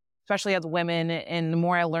 especially as women. And the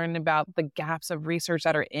more I learned about the gaps of research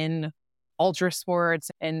that are in ultra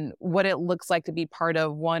sports and what it looks like to be part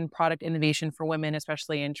of one product innovation for women,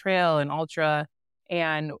 especially in trail and ultra,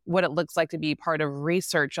 and what it looks like to be part of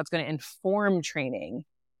research that's going to inform training,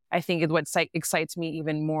 I think is what excites me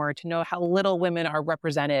even more, to know how little women are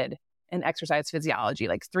represented in exercise physiology,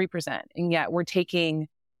 like 3%. And yet we're taking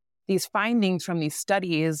these findings from these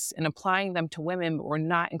studies and applying them to women, but we're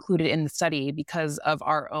not included in the study because of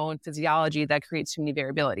our own physiology that creates too many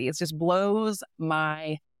variability. It just blows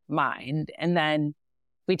my mind. And then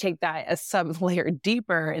we take that a sub layer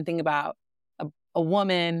deeper and think about a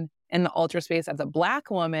woman in the ultra space as a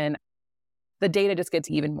Black woman, the data just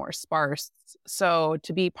gets even more sparse. So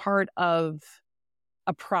to be part of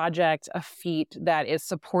a project, a feat that is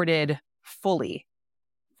supported fully,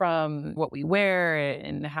 from what we wear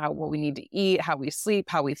and what we need to eat, how we sleep,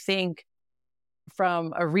 how we think,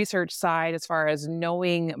 from a research side, as far as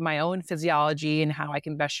knowing my own physiology and how I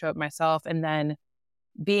can best show up myself. And then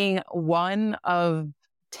being one of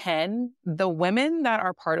 10, the women that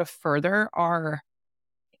are part of Further are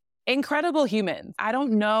incredible humans. I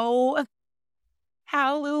don't know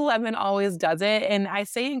how Lululemon always does it. And I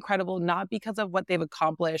say incredible not because of what they've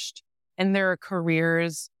accomplished in their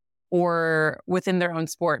careers or within their own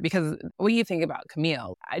sport, because when you think about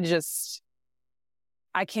Camille,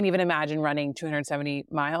 I can't even imagine running 270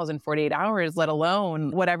 miles in 48 hours, let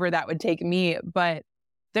alone whatever that would take me. But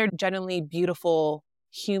they're genuinely beautiful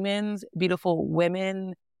humans, beautiful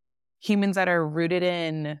women, humans that are rooted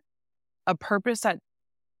in a purpose that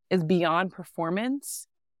is beyond performance,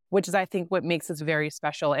 which is, I think, what makes us very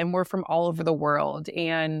special. And we're from all over the world.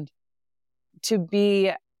 And to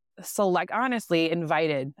be honestly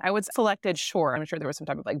invited, I would selected, sure. I'm sure there was some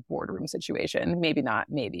type of like boardroom situation. Maybe not,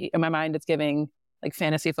 maybe. In my mind, it's giving like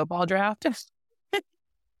fantasy football draft.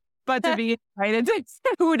 But to be invited,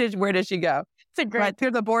 where does she go? It's a great.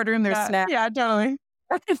 Through the boardroom, there's snacks. Yeah, totally.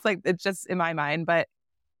 It's just in my mind. But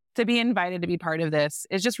to be invited to be part of this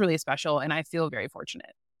is just really special. And I feel very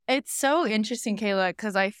fortunate. It's so interesting, Kayla,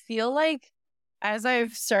 because I feel like as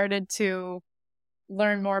I've started to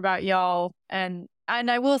learn more about y'all, and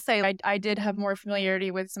I will say I did have more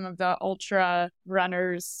familiarity with some of the ultra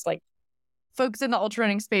runners, like folks in the ultra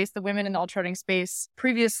running space, the women in the ultra running space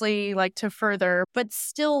previously, like to Further. But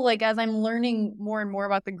still, like as I'm learning more and more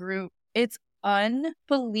about the group, it's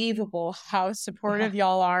unbelievable how supportive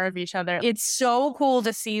y'all are of each other. It's so cool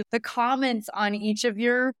to see the comments on each of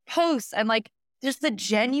your posts and like just the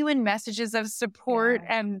genuine messages of support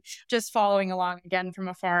and just following along again from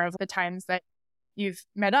afar of the times that you've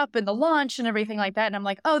met up in the launch and everything like that. And I'm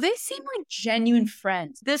like, oh, they seem like genuine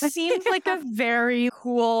friends. This seems like a very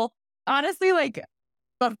cool, honestly, like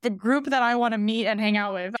the group that I want to meet and hang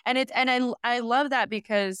out with. And I love that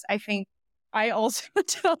because I think I also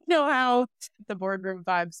don't know how the boardroom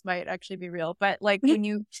vibes might actually be real. But like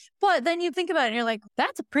but then you think about it and you're like,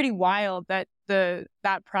 that's pretty wild that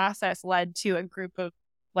that process led to a group of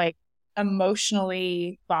like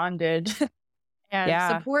emotionally bonded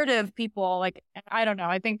and supportive people. Like, I don't know.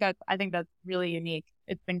 I think that's really unique.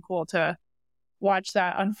 It's been cool to watch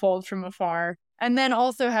that unfold from afar. And then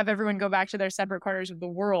also have everyone go back to their separate corners of the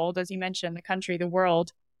world, as you mentioned, the country, the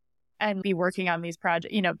world, and be working on these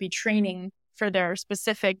projects, be training for their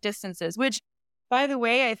specific distances, which, by the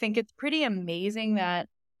way, I think it's pretty amazing that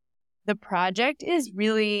the project is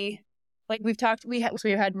really, like we've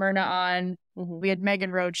had Myrna on, we had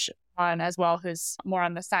Megan Roach on as well, who's more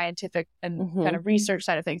on the scientific and kind of research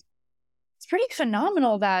side of things. It's pretty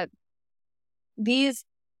phenomenal that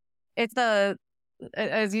it's the,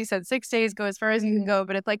 as you said, 6 days, go as far as you can go.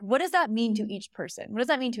 But it's like, what does that mean to each person? What does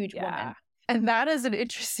that mean to each woman? And that is an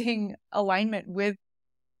interesting alignment with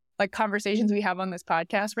like conversations we have on this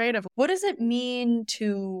podcast, right? Of what does it mean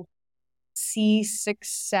to see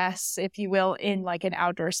success, if you will, in like an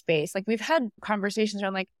outdoor space? Like we've had conversations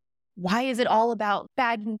around like, why is it all about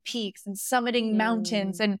bagging peaks and summiting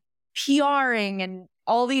mountains and PRing and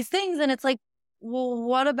all these things? And it's like, well,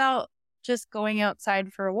 what about just going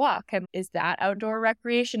outside for a walk? And is that outdoor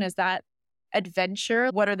recreation? Is that adventure?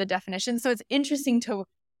 What are the definitions? So it's interesting to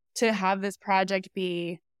have this project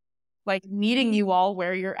be like meeting you all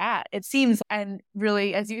where you're at. It seems, and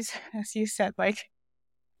really, as you said, like,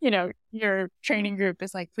 you know, your training group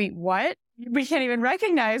is like, wait, what? We can't even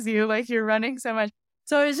recognize you. Like you're running so much.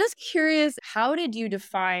 So I was just curious, how did you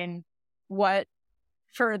define what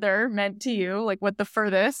further meant to you? Like what the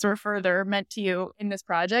furthest or further meant to you in this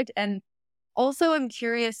project? And also I'm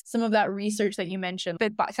curious, some of that research that you mentioned,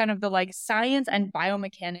 but kind of the like science and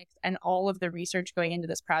biomechanics and all of the research going into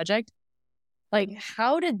this project. Like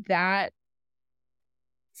how did that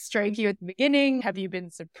strike you at the beginning? Have you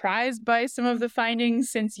been surprised by some of the findings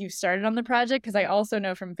since you started on the project? Because I also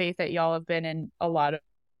know from Faith that y'all have been in a lot of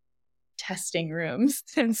testing rooms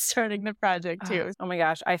since starting the project too. Oh my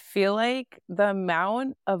gosh. I feel like the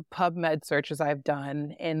amount of PubMed searches I've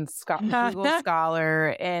done in Google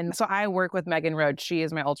Scholar. And so I work with Megan Roach. She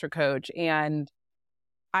is my ultra coach. And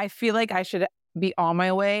I feel like I should be on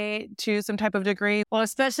my way to some type of degree. Well,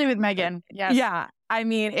 especially with Megan. Yes. Yeah. I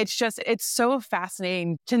mean, it's so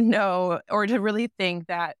fascinating to know or to really think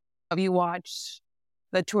that if you watch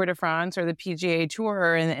the Tour de France or the PGA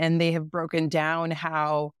Tour and they have broken down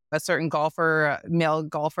how a certain male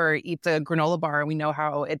golfer eats a granola bar, and we know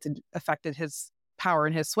how it's affected his power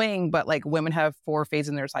and his swing, but like women have 4 phases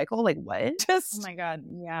in their cycle. Like what? Oh my God.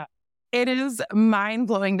 Yeah. It is mind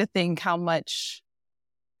blowing to think how much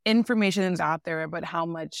information is out there, but how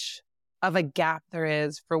much of a gap there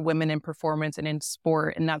is for women in performance and in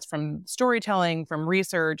sport. And that's from storytelling, from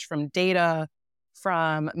research, from data,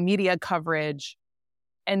 from media coverage.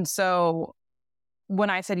 And so when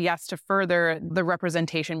I said yes to further, the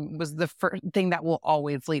representation was the first thing that will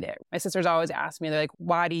always lead it. My sisters always ask me, they're like,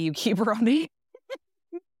 why do you keep running?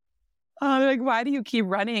 They're like, why do you keep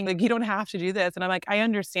running? Like, you don't have to do this. And I'm like, I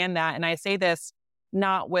understand that. And I say this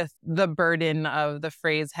not with the burden of the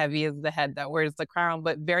phrase heavy is the head that wears the crown,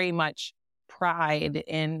 but very much pride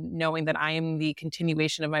in knowing that I am the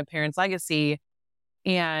continuation of my parents' legacy.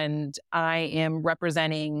 And I am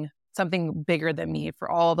representing something bigger than me for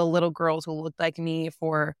all the little girls who look like me,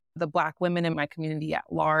 for the Black women in my community at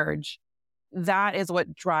large. That is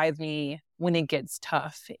what drives me when it gets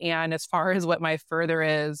tough. And as far as what my further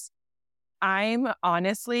is, I'm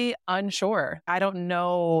honestly unsure. I don't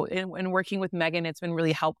know. In working with Megan, it's been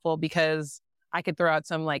really helpful because I could throw out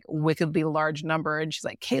some like wickedly large number and she's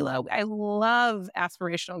like, Kayla, I love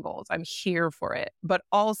aspirational goals. I'm here for it. But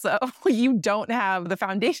also you don't have the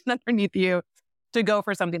foundation underneath you to go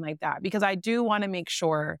for something like that, because I do want to make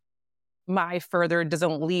sure my further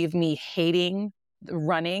doesn't leave me hating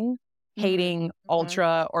running, hating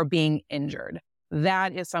ultra, or being injured.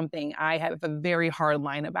 That is something I have a very hard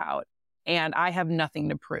line about. And I have nothing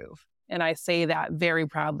to prove. And I say that very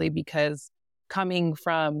proudly because coming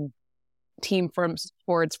from from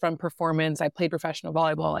sports, from performance, I played professional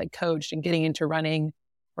volleyball, I coached, and getting into running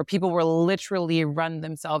where people will literally run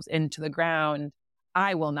themselves into the ground.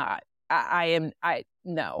 I will not.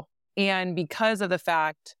 No. And because of the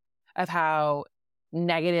fact of how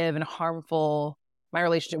negative and harmful my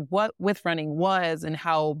relationship with running was and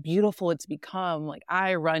how beautiful it's become, like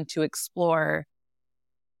I run to explore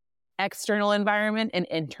external environment and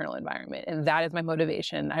internal environment. And that is my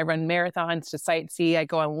motivation. I run marathons to sightsee. I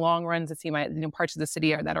go on long runs to see parts of the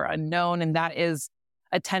city that are unknown. And that is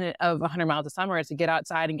a tenet of 100 miles of summer, is to get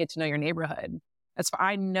outside and get to know your neighborhood.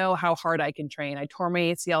 I know how hard I can train. I tore my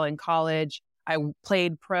ACL in college. I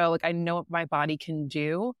played pro. Like I know what my body can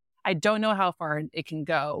do. I don't know how far it can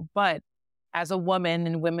go, but as a woman,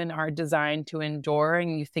 and women are designed to endure,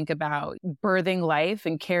 and you think about birthing life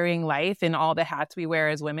and carrying life and all the hats we wear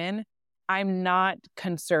as women, I'm not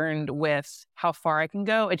concerned with how far I can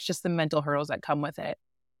go. It's just the mental hurdles that come with it.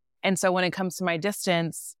 And so when it comes to my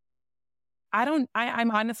distance,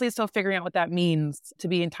 I'm honestly still figuring out what that means. To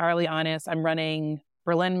be entirely honest, I'm running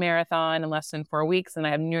Berlin Marathon in less than 4 weeks, and I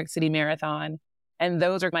have New York City Marathon. And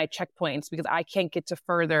those are my checkpoints because I can't get to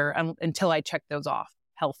further until I check those off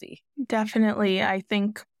healthy. Definitely. I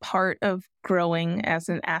think part of growing as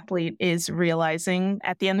an athlete is realizing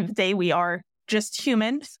at the end of the day, we are just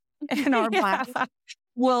humans in our bodies.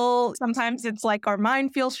 sometimes it's like our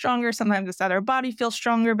mind feels stronger, sometimes it's that our body feels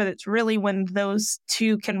stronger, but it's really when those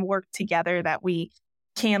two can work together that we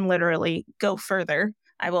can literally go further.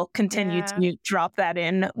 I will continue to drop that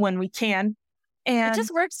in when we can. And it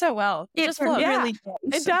just works so well. It just flows. Really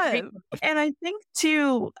does. It does. And I think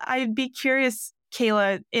too, I'd be curious,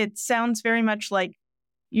 Kayla, it sounds very much like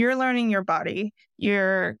you're learning your body.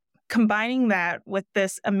 You're combining that with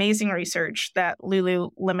this amazing research that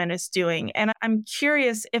Lululemon is doing. And I'm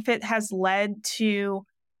curious if it has led to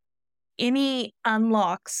any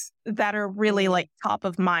unlocks that are really like top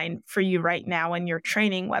of mind for you right now in your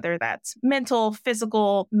training, whether that's mental,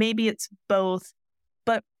 physical, maybe it's both.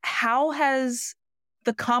 But how has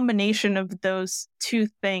the combination of those two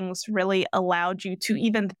things really allowed you to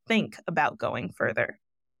even think about going further?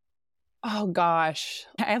 Oh gosh.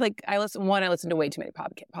 I listen to way too many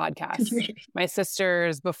podcasts. My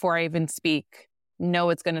sisters, before I even speak,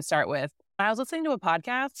 know it's going to start with. I was listening to a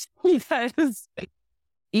podcast because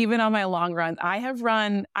even on my long runs, I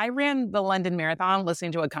ran the London Marathon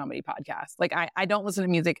listening to a comedy podcast. Like I don't listen to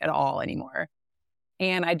music at all anymore.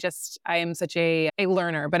 And I am such a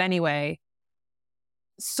learner. But anyway,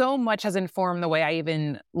 so much has informed the way I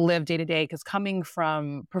even live day to day, because coming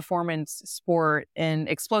from performance sport and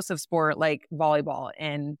explosive sport like volleyball,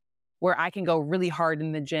 and where I can go really hard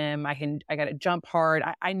in the gym, I got to jump hard.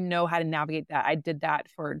 I know how to navigate that. I did that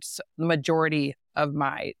for the majority of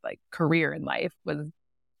my career in life, with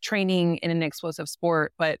training in an explosive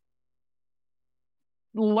sport, but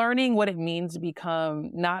learning what it means to become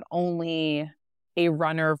not only a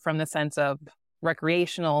runner from the sense of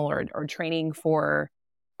recreational or training for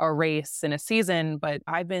a race in a season, but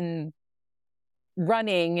I've been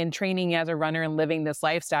running and training as a runner and living this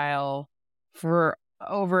lifestyle for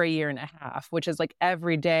over a year and a half, which is like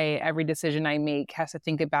every day, every decision I make has to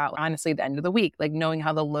think about, honestly, the end of the week, like knowing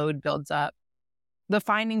how the load builds up. The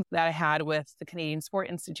findings that I had with the Canadian Sport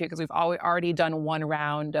Institute, because we've already done one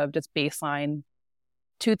round of just baseline,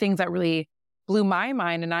 two things that really blew my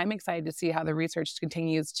mind, and I'm excited to see how the research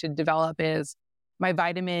continues to develop, is my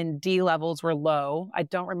vitamin D levels were low. I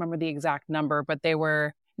don't remember the exact number, but they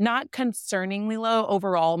were not concerningly low.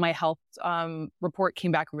 Overall, my health report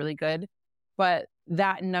came back really good, but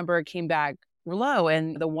that number came back low.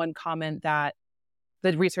 And the one comment that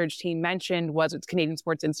the research team mentioned was, it's Canadian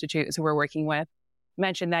Sports Institute, who we're working with,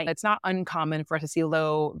 mentioned that it's not uncommon for us to see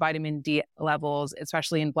low vitamin D levels,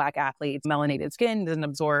 especially in Black athletes. Melanated skin doesn't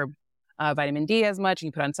absorb vitamin D as much, and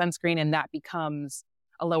you put on sunscreen, and that becomes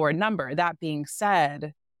a lower number. That being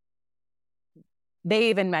said,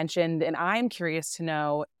 they even mentioned, and I'm curious to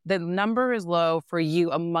know, the number is low for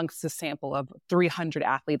you amongst a sample of 300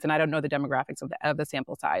 athletes, and I don't know the demographics of the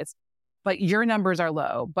sample size, but your numbers are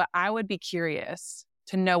low. But I would be curious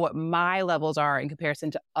to know what my levels are in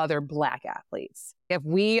comparison to other Black athletes. If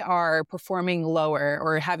we are performing lower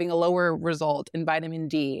or having a lower result in vitamin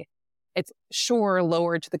D, it's sure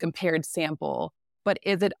lower to the compared sample, but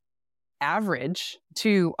is it average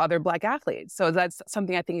to other Black athletes? So that's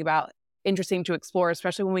something I think about, interesting to explore,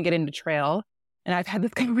 especially when we get into trail. And I've had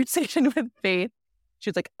this conversation with Faith. She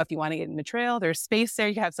was like, if you want to get into trail, there's space there.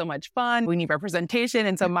 You can have so much fun. We need representation.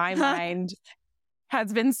 And so my mind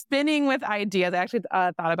has been spinning with ideas. I actually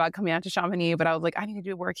thought about coming out to Chamonix, but I was like, I need to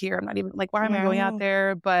do work here. I'm not even why am I going out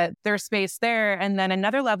there? But there's space there. And then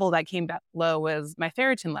another level that came back low was my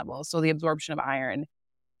ferritin level. So the absorption of iron,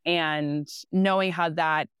 and knowing how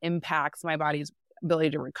that impacts my body's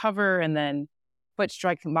ability to recover, and then foot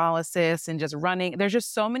strike hemolysis and just running. There's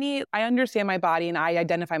just so many. I understand my body, and I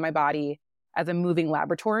identify my body as a moving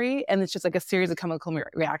laboratory. And it's just like a series of chemical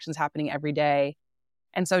reactions happening every day.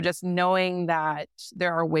 And so just knowing that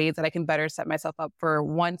there are ways that I can better set myself up for,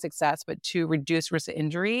 one, success, but two, reduce risk of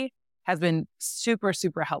injury, has been super,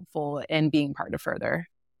 super helpful in being part of further.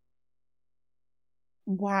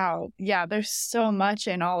 Wow. Yeah, there's so much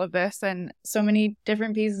in all of this and so many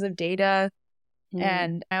different pieces of data.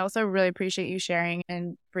 And I also really appreciate you sharing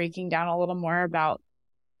and breaking down a little more about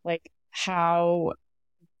how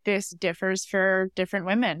this differs for different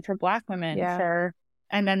women, for Black women,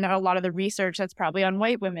 and then a lot of the research that's probably on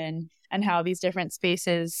white women, and how these different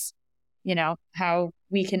spaces, how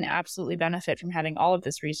we can absolutely benefit from having all of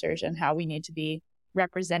this research, and how we need to be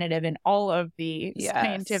representative in all of the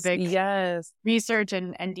scientific research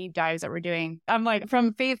and deep dives that we're doing. I'm like,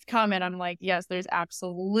 from Faith's comment, I'm like, yes, there's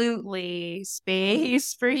absolutely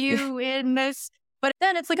space for you in this. But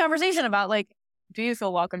then it's the conversation about do you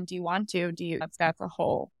feel welcome? Do you want to? That's a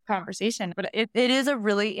whole conversation. But it is a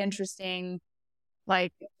really interesting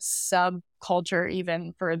subculture,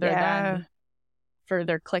 even further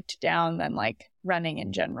clicked down than running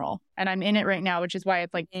in general. And I'm in it right now, which is why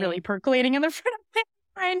it's really percolating in the front of me.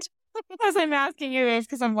 mind as I'm asking you this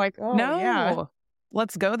because I'm like, oh, No, yeah.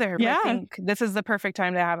 let's go there. Yeah. I think this is the perfect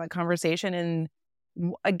time to have a conversation. And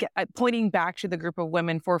pointing back to the group of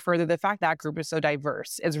women for further, the fact that group is so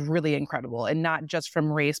diverse is really incredible. And not just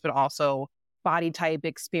from race, but also body type,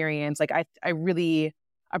 experience. Like I really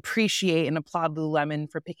appreciate and applaud Lululemon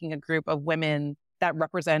for picking a group of women that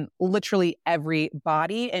represent literally every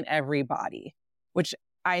body and every body, which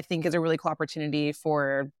I think is a really cool opportunity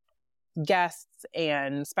for guests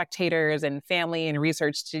and spectators and family and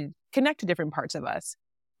research to connect to different parts of us.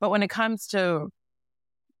 But when it comes to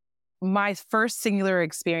my first singular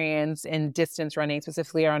experience in distance running,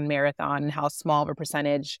 specifically around marathon, and how small of a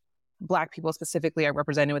percentage Black people specifically are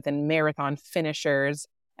represented within marathon finishers.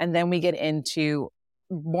 And then we get into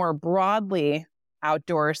more broadly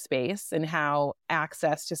outdoor space and how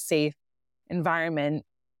access to safe environment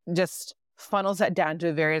just funnels that down to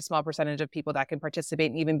a very small percentage of people that can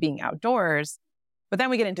participate in even being outdoors. But then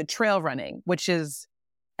we get into trail running, which is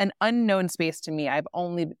an unknown space to me. I've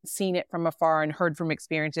only seen it from afar and heard from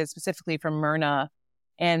experiences, specifically from Myrna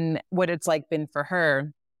and what it's like been for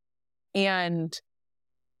her. And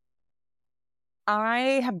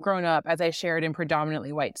I have grown up, as I shared, in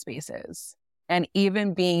predominantly white spaces. And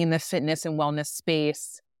even being in the fitness and wellness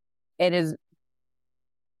space,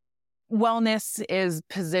 wellness is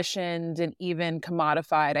positioned and even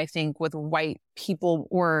commodified, I think, with white people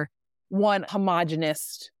or one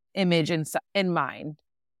homogenous image in mind.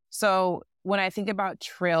 So when I think about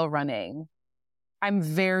trail running,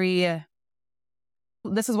 this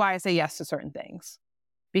is why I say yes to certain things.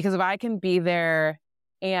 Because if I can be there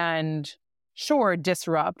and sure,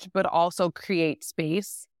 disrupt, but also create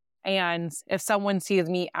space. And if someone sees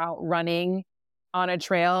me out running on a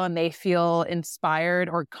trail and they feel inspired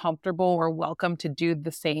or comfortable or welcome to do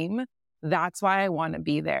the same, that's why I want to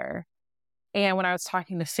be there. And when I was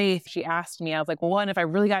talking to Faith, she asked me, I was like, well, one, if I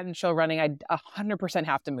really got into trail running, I'd 100%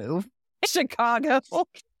 have to move. Chicago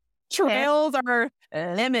trails are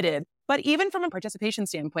limited. But even from a participation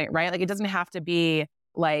standpoint, right? Like it doesn't have to be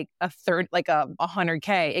like a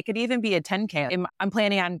 100K. It could even be a 10K. I'm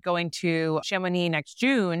planning on going to Chamonix next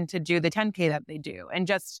June to do the 10K that they do. And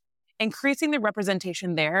just increasing the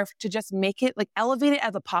representation there to just make it like elevate it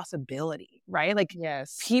as a possibility, right? Like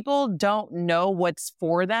Yes. People don't know what's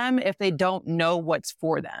for them if they don't know what's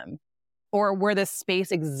for them or where the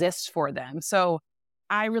space exists for them. So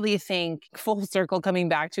I really think, full circle coming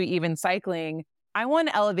back to even cycling, I want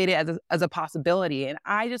to elevate it as a possibility. And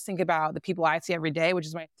I just think about the people I see every day, which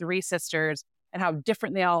is my 3 sisters, and how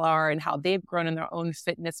different they all are and how they've grown in their own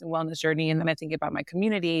fitness and wellness journey. And then I think about my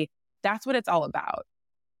community. That's what it's all about.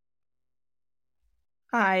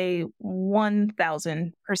 I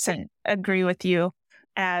 1000% agree with you.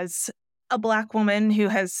 As a Black woman who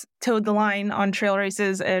has towed the line on trail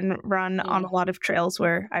races and run on a lot of trails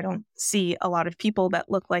where I don't see a lot of people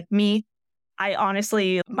that look like me, I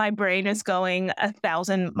honestly, my brain is going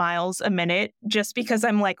 1,000 miles a minute just because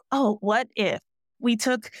I'm like, oh, what if we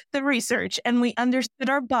took the research and we understood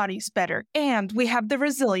our bodies better and we have the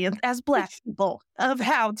resilience as Black people of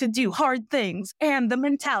how to do hard things and the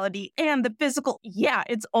mentality and the physical. Yeah,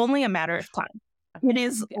 it's only a matter of time. It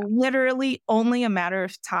is literally only a matter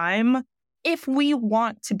of time if we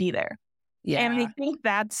want to be there. Yeah. And I think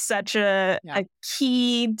that's such a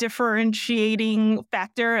key differentiating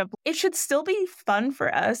factor of it should still be fun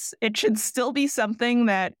for us. It should still be something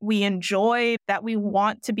that we enjoy, that we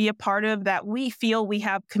want to be a part of, that we feel we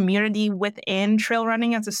have community within. Trail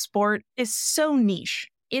running as a sport is so niche.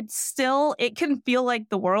 It can feel like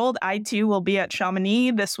the world. I too will be at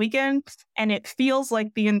Chamonix this weekend, and it feels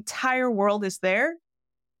like the entire world is there.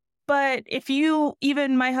 But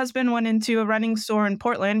even my husband went into a running store in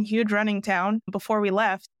Portland, huge running town, before we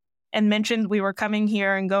left and mentioned we were coming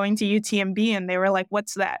here and going to UTMB. And they were like,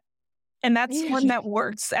 what's that? And that's one that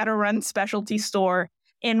works at a run specialty store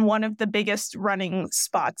in one of the biggest running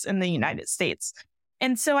spots in the United States.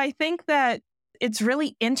 And so I think that it's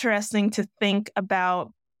really interesting to think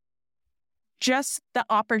about just the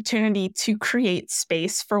opportunity to create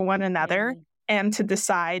space for one another. And to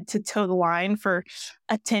decide to toe the line for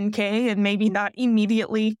a 10K and maybe not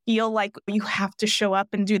immediately feel like you have to show up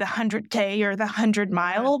and do the 100K or the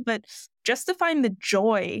 100-mile, but just to find the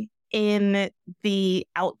joy in the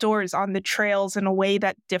outdoors on the trails in a way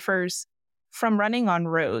that differs from running on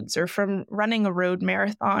roads or from running a road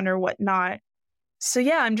marathon or whatnot. So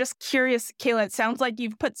yeah, I'm just curious, Kayla, it sounds like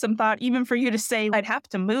you've put some thought, even for you to say, I'd have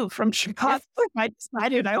to move from Chicago. I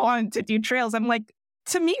decided I wanted to do trails. I'm like,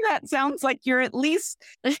 to me, that sounds like you're at least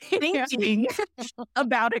thinking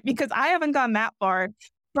about it, because I haven't gone that far.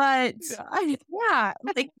 But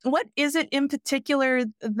like, what is it in particular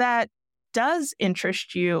that does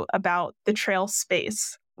interest you about the trail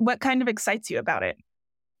space? What kind of excites you about it?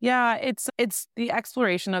 Yeah, it's the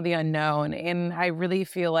exploration of the unknown. And I really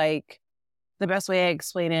feel like the best way I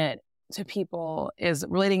explain it to people is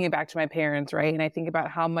relating it back to my parents, right? And I think about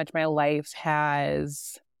how much my life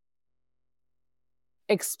has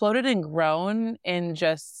exploded and grown and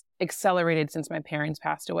just accelerated since my parents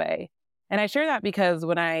passed away. And I share that because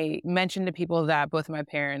when I mention to people that both of my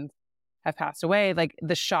parents have passed away, like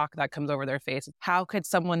the shock that comes over their face. How could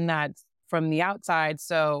someone that's from the outside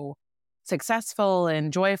so successful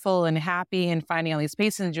and joyful and happy and finding all these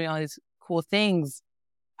spaces and doing all these cool things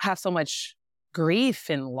have so much grief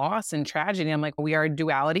and loss and tragedy? I'm like, we are a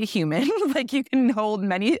duality human. Like you can hold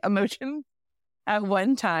many emotions at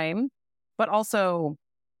one time. But also,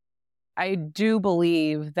 I do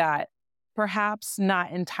believe that perhaps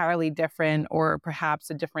not entirely different or perhaps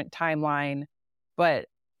a different timeline, but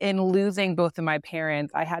in losing both of my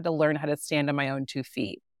parents, I had to learn how to stand on my own 2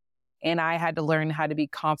 feet. And I had to learn how to be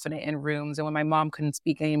confident in rooms. And when my mom couldn't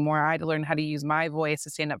speak anymore, I had to learn how to use my voice to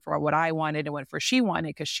stand up for what I wanted and what for she wanted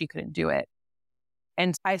because she couldn't do it.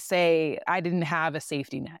 And I say I didn't have a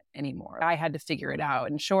safety net anymore. I had to figure it out.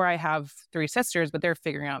 And sure, I have 3 sisters, but they're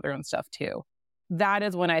figuring out their own stuff too. That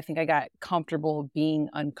is when I think I got comfortable being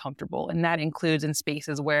uncomfortable. And that includes in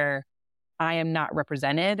spaces where I am not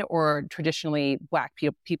represented or traditionally Black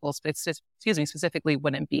people specifically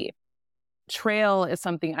wouldn't be. Trail is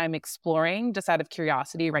something I'm exploring just out of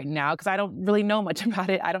curiosity right now because I don't really know much about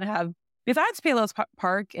it. I don't have, besides Palos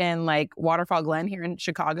Park and like Waterfall Glen here in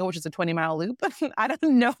Chicago, which is a 20-mile loop, I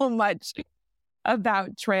don't know much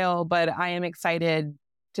about trail, but I am excited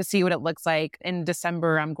to see what it looks like. In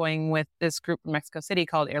December, I'm going with this group from Mexico City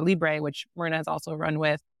called Air Libre, which Myrna has also run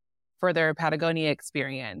with for their Patagonia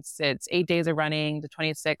experience. It's 8 days of running, the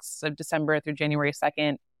 26th of December through January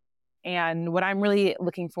 2nd. And what I'm really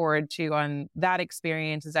looking forward to on that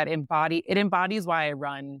experience is that it embodies why I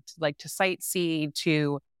run, to sightsee,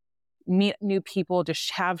 to meet new people, to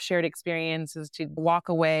have shared experiences, to walk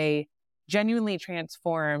away genuinely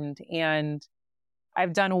transformed. And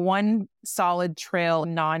I've done one solid trail,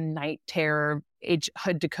 non-night terror,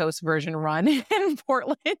 hood to coast version run in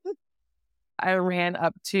Portland. I ran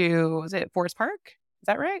up to, was it Forest Park? Is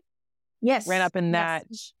that right? Yes. Ran up in that.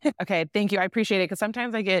 Okay, thank you. I appreciate it because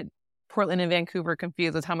sometimes I get Portland and Vancouver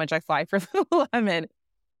confused with how much I fly for Lululemon.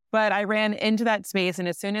 But I ran into that space, and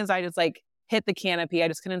as soon as I just hit the canopy, I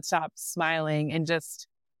just couldn't stop smiling and just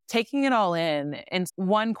taking it all in. And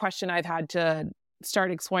one question I've had to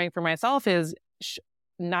start exploring for myself is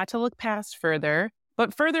not to look past further,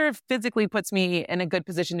 but further physically puts me in a good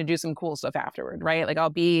position to do some cool stuff afterward, right? Like I'll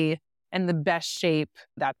be in the best shape.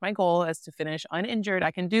 That's my goal, is to finish uninjured.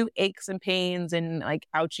 I can do aches and pains and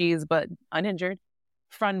ouchies, but uninjured,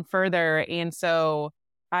 run further. And so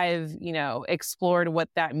I've, explored what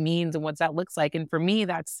that means and what that looks like. And for me,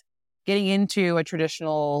 that's getting into a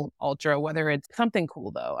traditional ultra, whether it's something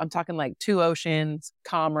cool though. I'm talking 2 oceans,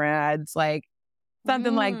 comrades,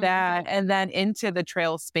 something like that. And then into the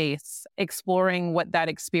trail space, exploring what that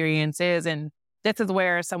experience is. And this is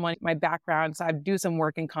where my background, so I do some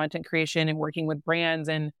work in content creation and working with brands.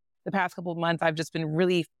 And the past couple of months, I've just been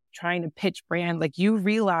really trying to pitch brands. You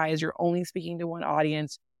realize you're only speaking to one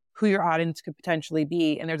audience, who your audience could potentially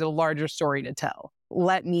be. And there's a larger story to tell.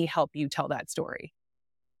 Let me help you tell that story.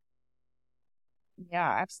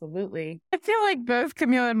 Yeah, absolutely. I feel like both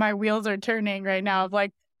Camila and my wheels are turning right now.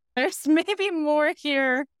 There's maybe more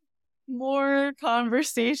here, more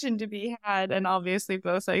conversation to be had. And obviously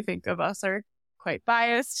both, I think, of us are quite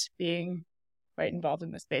biased, being quite involved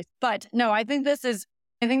in this space. But no, I think this is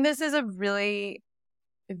a really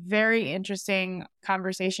very interesting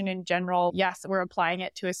conversation in general. Yes, we're applying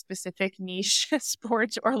it to a specific niche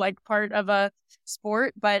sport or part of a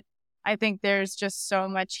sport, but I think there's just so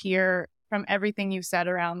much here from everything you've said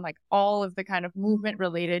around all of the kind of movement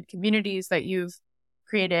related communities that you've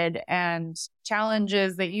created and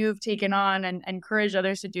challenges that you've taken on and encouraged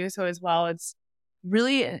others to do so as well. It's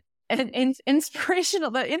really an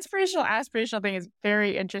inspirational. The inspirational aspirational thing is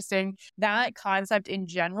very interesting. That concept in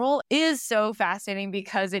general is so fascinating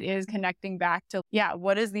because it is connecting back to,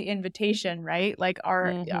 what is the invitation, right?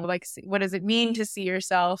 What does it mean to see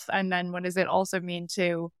yourself? And then what does it also mean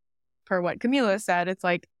to, per what Camila said, it's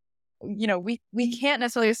we can't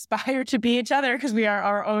necessarily aspire to be each other because we are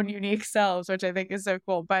our own unique selves, which I think is so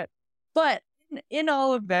cool. But in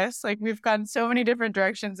all of this, we've gone so many different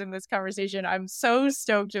directions in this conversation. I'm so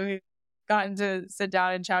stoked to have gotten to sit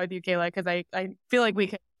down and chat with you, Kayla, because I feel like we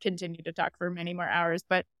could continue to talk for many more hours.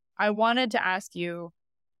 But I wanted to ask you,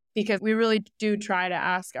 because we really do try to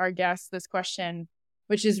ask our guests this question,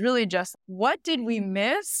 which is really just, what did we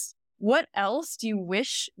miss what else do you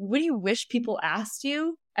wish people asked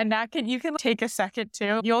you? And you can take a second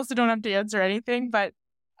too. You also don't have to answer anything, but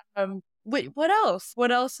what else?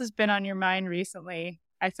 What else has been on your mind recently?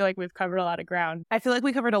 I feel like we've covered a lot of ground. I feel like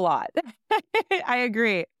we covered a lot. I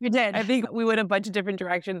agree. We did. I think we went a bunch of different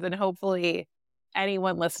directions, and hopefully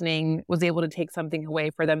anyone listening was able to take something away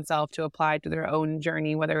for themselves to apply to their own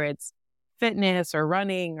journey, whether it's fitness or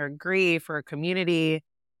running or grief or community,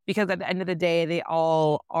 because at the end of the day, they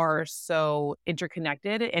all are so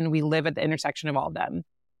interconnected and we live at the intersection of all of them.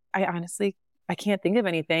 I honestly can't think of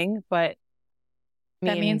anything, but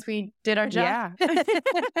that means we did our job.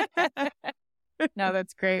 Yeah. No,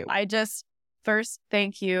 that's great. First,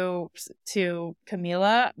 thank you to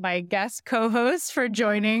Camila, my guest co-host, for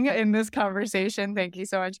joining in this conversation. Thank you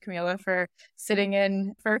so much, Camila, for sitting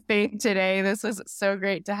in for Faith today. This was so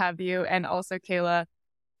great to have you. And also, Kayla,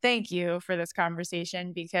 thank you for this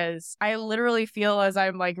conversation, because I literally feel as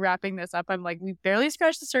I'm like wrapping this up, I'm like, we barely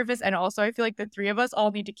scratched the surface. And also, I feel like the three of us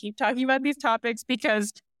all need to keep talking about these topics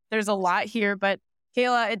because there's a lot here. But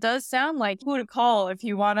Kayla, it does sound like who to call if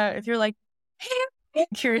you're like, hey, I'm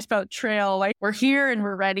curious about trail. Like, we're here and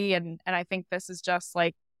we're ready. And I think this is just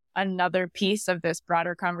like another piece of this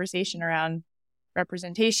broader conversation around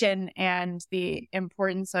representation and the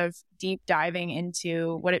importance of deep diving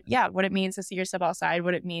into what it means to see yourself outside,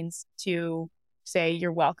 what it means to say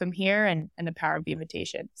you're welcome here, and the power of the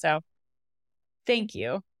invitation. So thank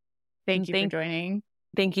you. Thank you for joining.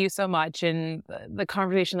 Thank you so much. And the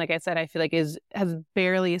conversation, like I said, I feel like has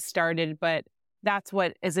barely started, but that's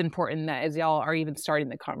what is important, that is y'all are even starting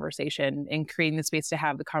the conversation and creating the space to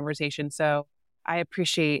have the conversation. So I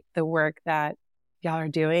appreciate the work that y'all are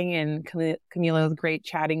doing, and Camila, it was great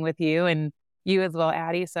chatting with you, and you as well,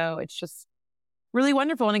 Addie. So it's just really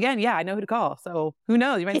wonderful. And again, I know who to call. So who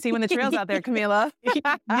knows? You might see when the trail's out there, Camila.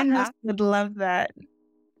 I would love that.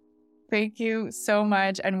 Thank you so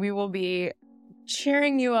much. And we will be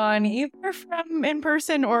cheering you on either from in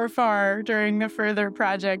person or far during the further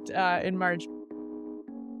project in March.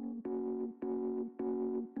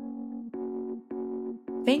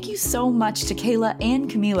 Thank you so much to Kayla and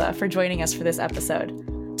Camila for joining us for this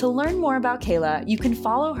episode. To learn more about Kayla, you can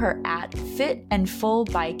follow her at Fit and Full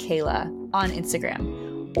by Kayla on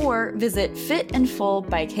Instagram, or visit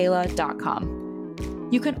fitandfullbykayla.com.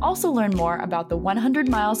 You can also learn more about the 100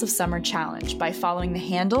 Miles of Summer Challenge by following the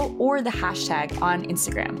handle or the hashtag on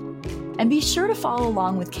Instagram. And be sure to follow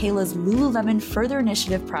along with Kayla's Lululemon Further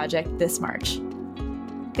Initiative project this March.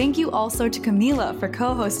 Thank you also to Camila for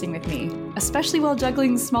co-hosting with me, especially while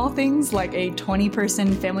juggling small things like a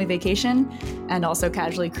 20-person family vacation and also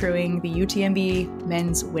casually crewing the UTMB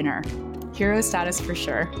men's winner. Hero status for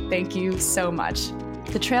sure. Thank you so much.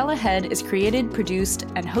 The Trail Ahead is created, produced,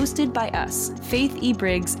 and hosted by us, Faith E.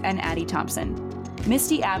 Briggs and Addie Thompson.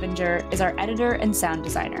 Misty Avenger is our editor and sound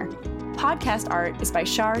designer. Podcast art is by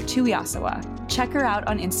Shar Tuiasawa. Check her out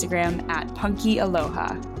on Instagram at Punky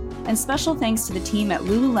Aloha. And special thanks to the team at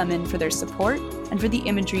Lululemon for their support and for the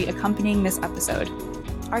imagery accompanying this episode.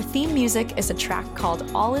 Our theme music is a track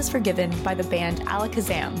called All Is Forgiven by the band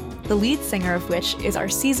Alakazam, the lead singer of which is our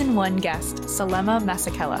Season 1 guest, Salema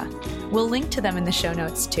Masekela. We'll link to them in the show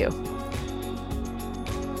notes too.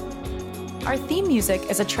 Our theme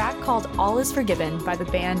music is a track called All Is Forgiven by the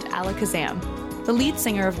band Alakazam, the lead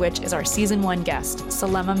singer of which is our Season 1 guest,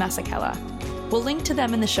 Salema Masekela. We'll link to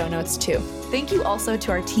them in the show notes too. Thank you also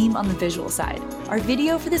to our team on the visual side. Our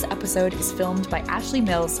video for this episode is filmed by Ashley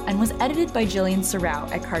Mills and was edited by Jillian Sorrell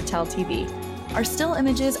at Cartel TV. Our still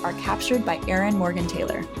images are captured by Aaron Morgan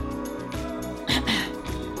Taylor.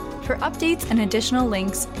 For updates and additional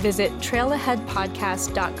links, visit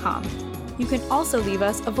trailaheadpodcast.com. You can also leave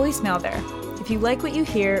us a voicemail there. If you like what you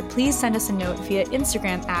hear, please send us a note via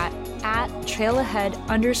Instagram at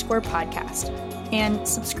trailahead_podcast and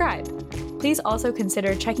subscribe. Please also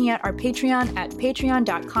consider checking out our Patreon at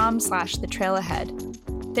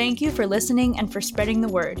patreon.com/thetrailahead. Thank you for listening and for spreading the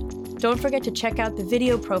word. Don't forget to check out the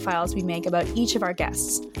video profiles we make about each of our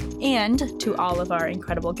guests. And to all of our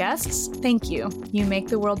incredible guests, thank you. You make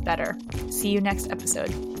the world better. See you next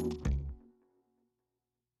episode.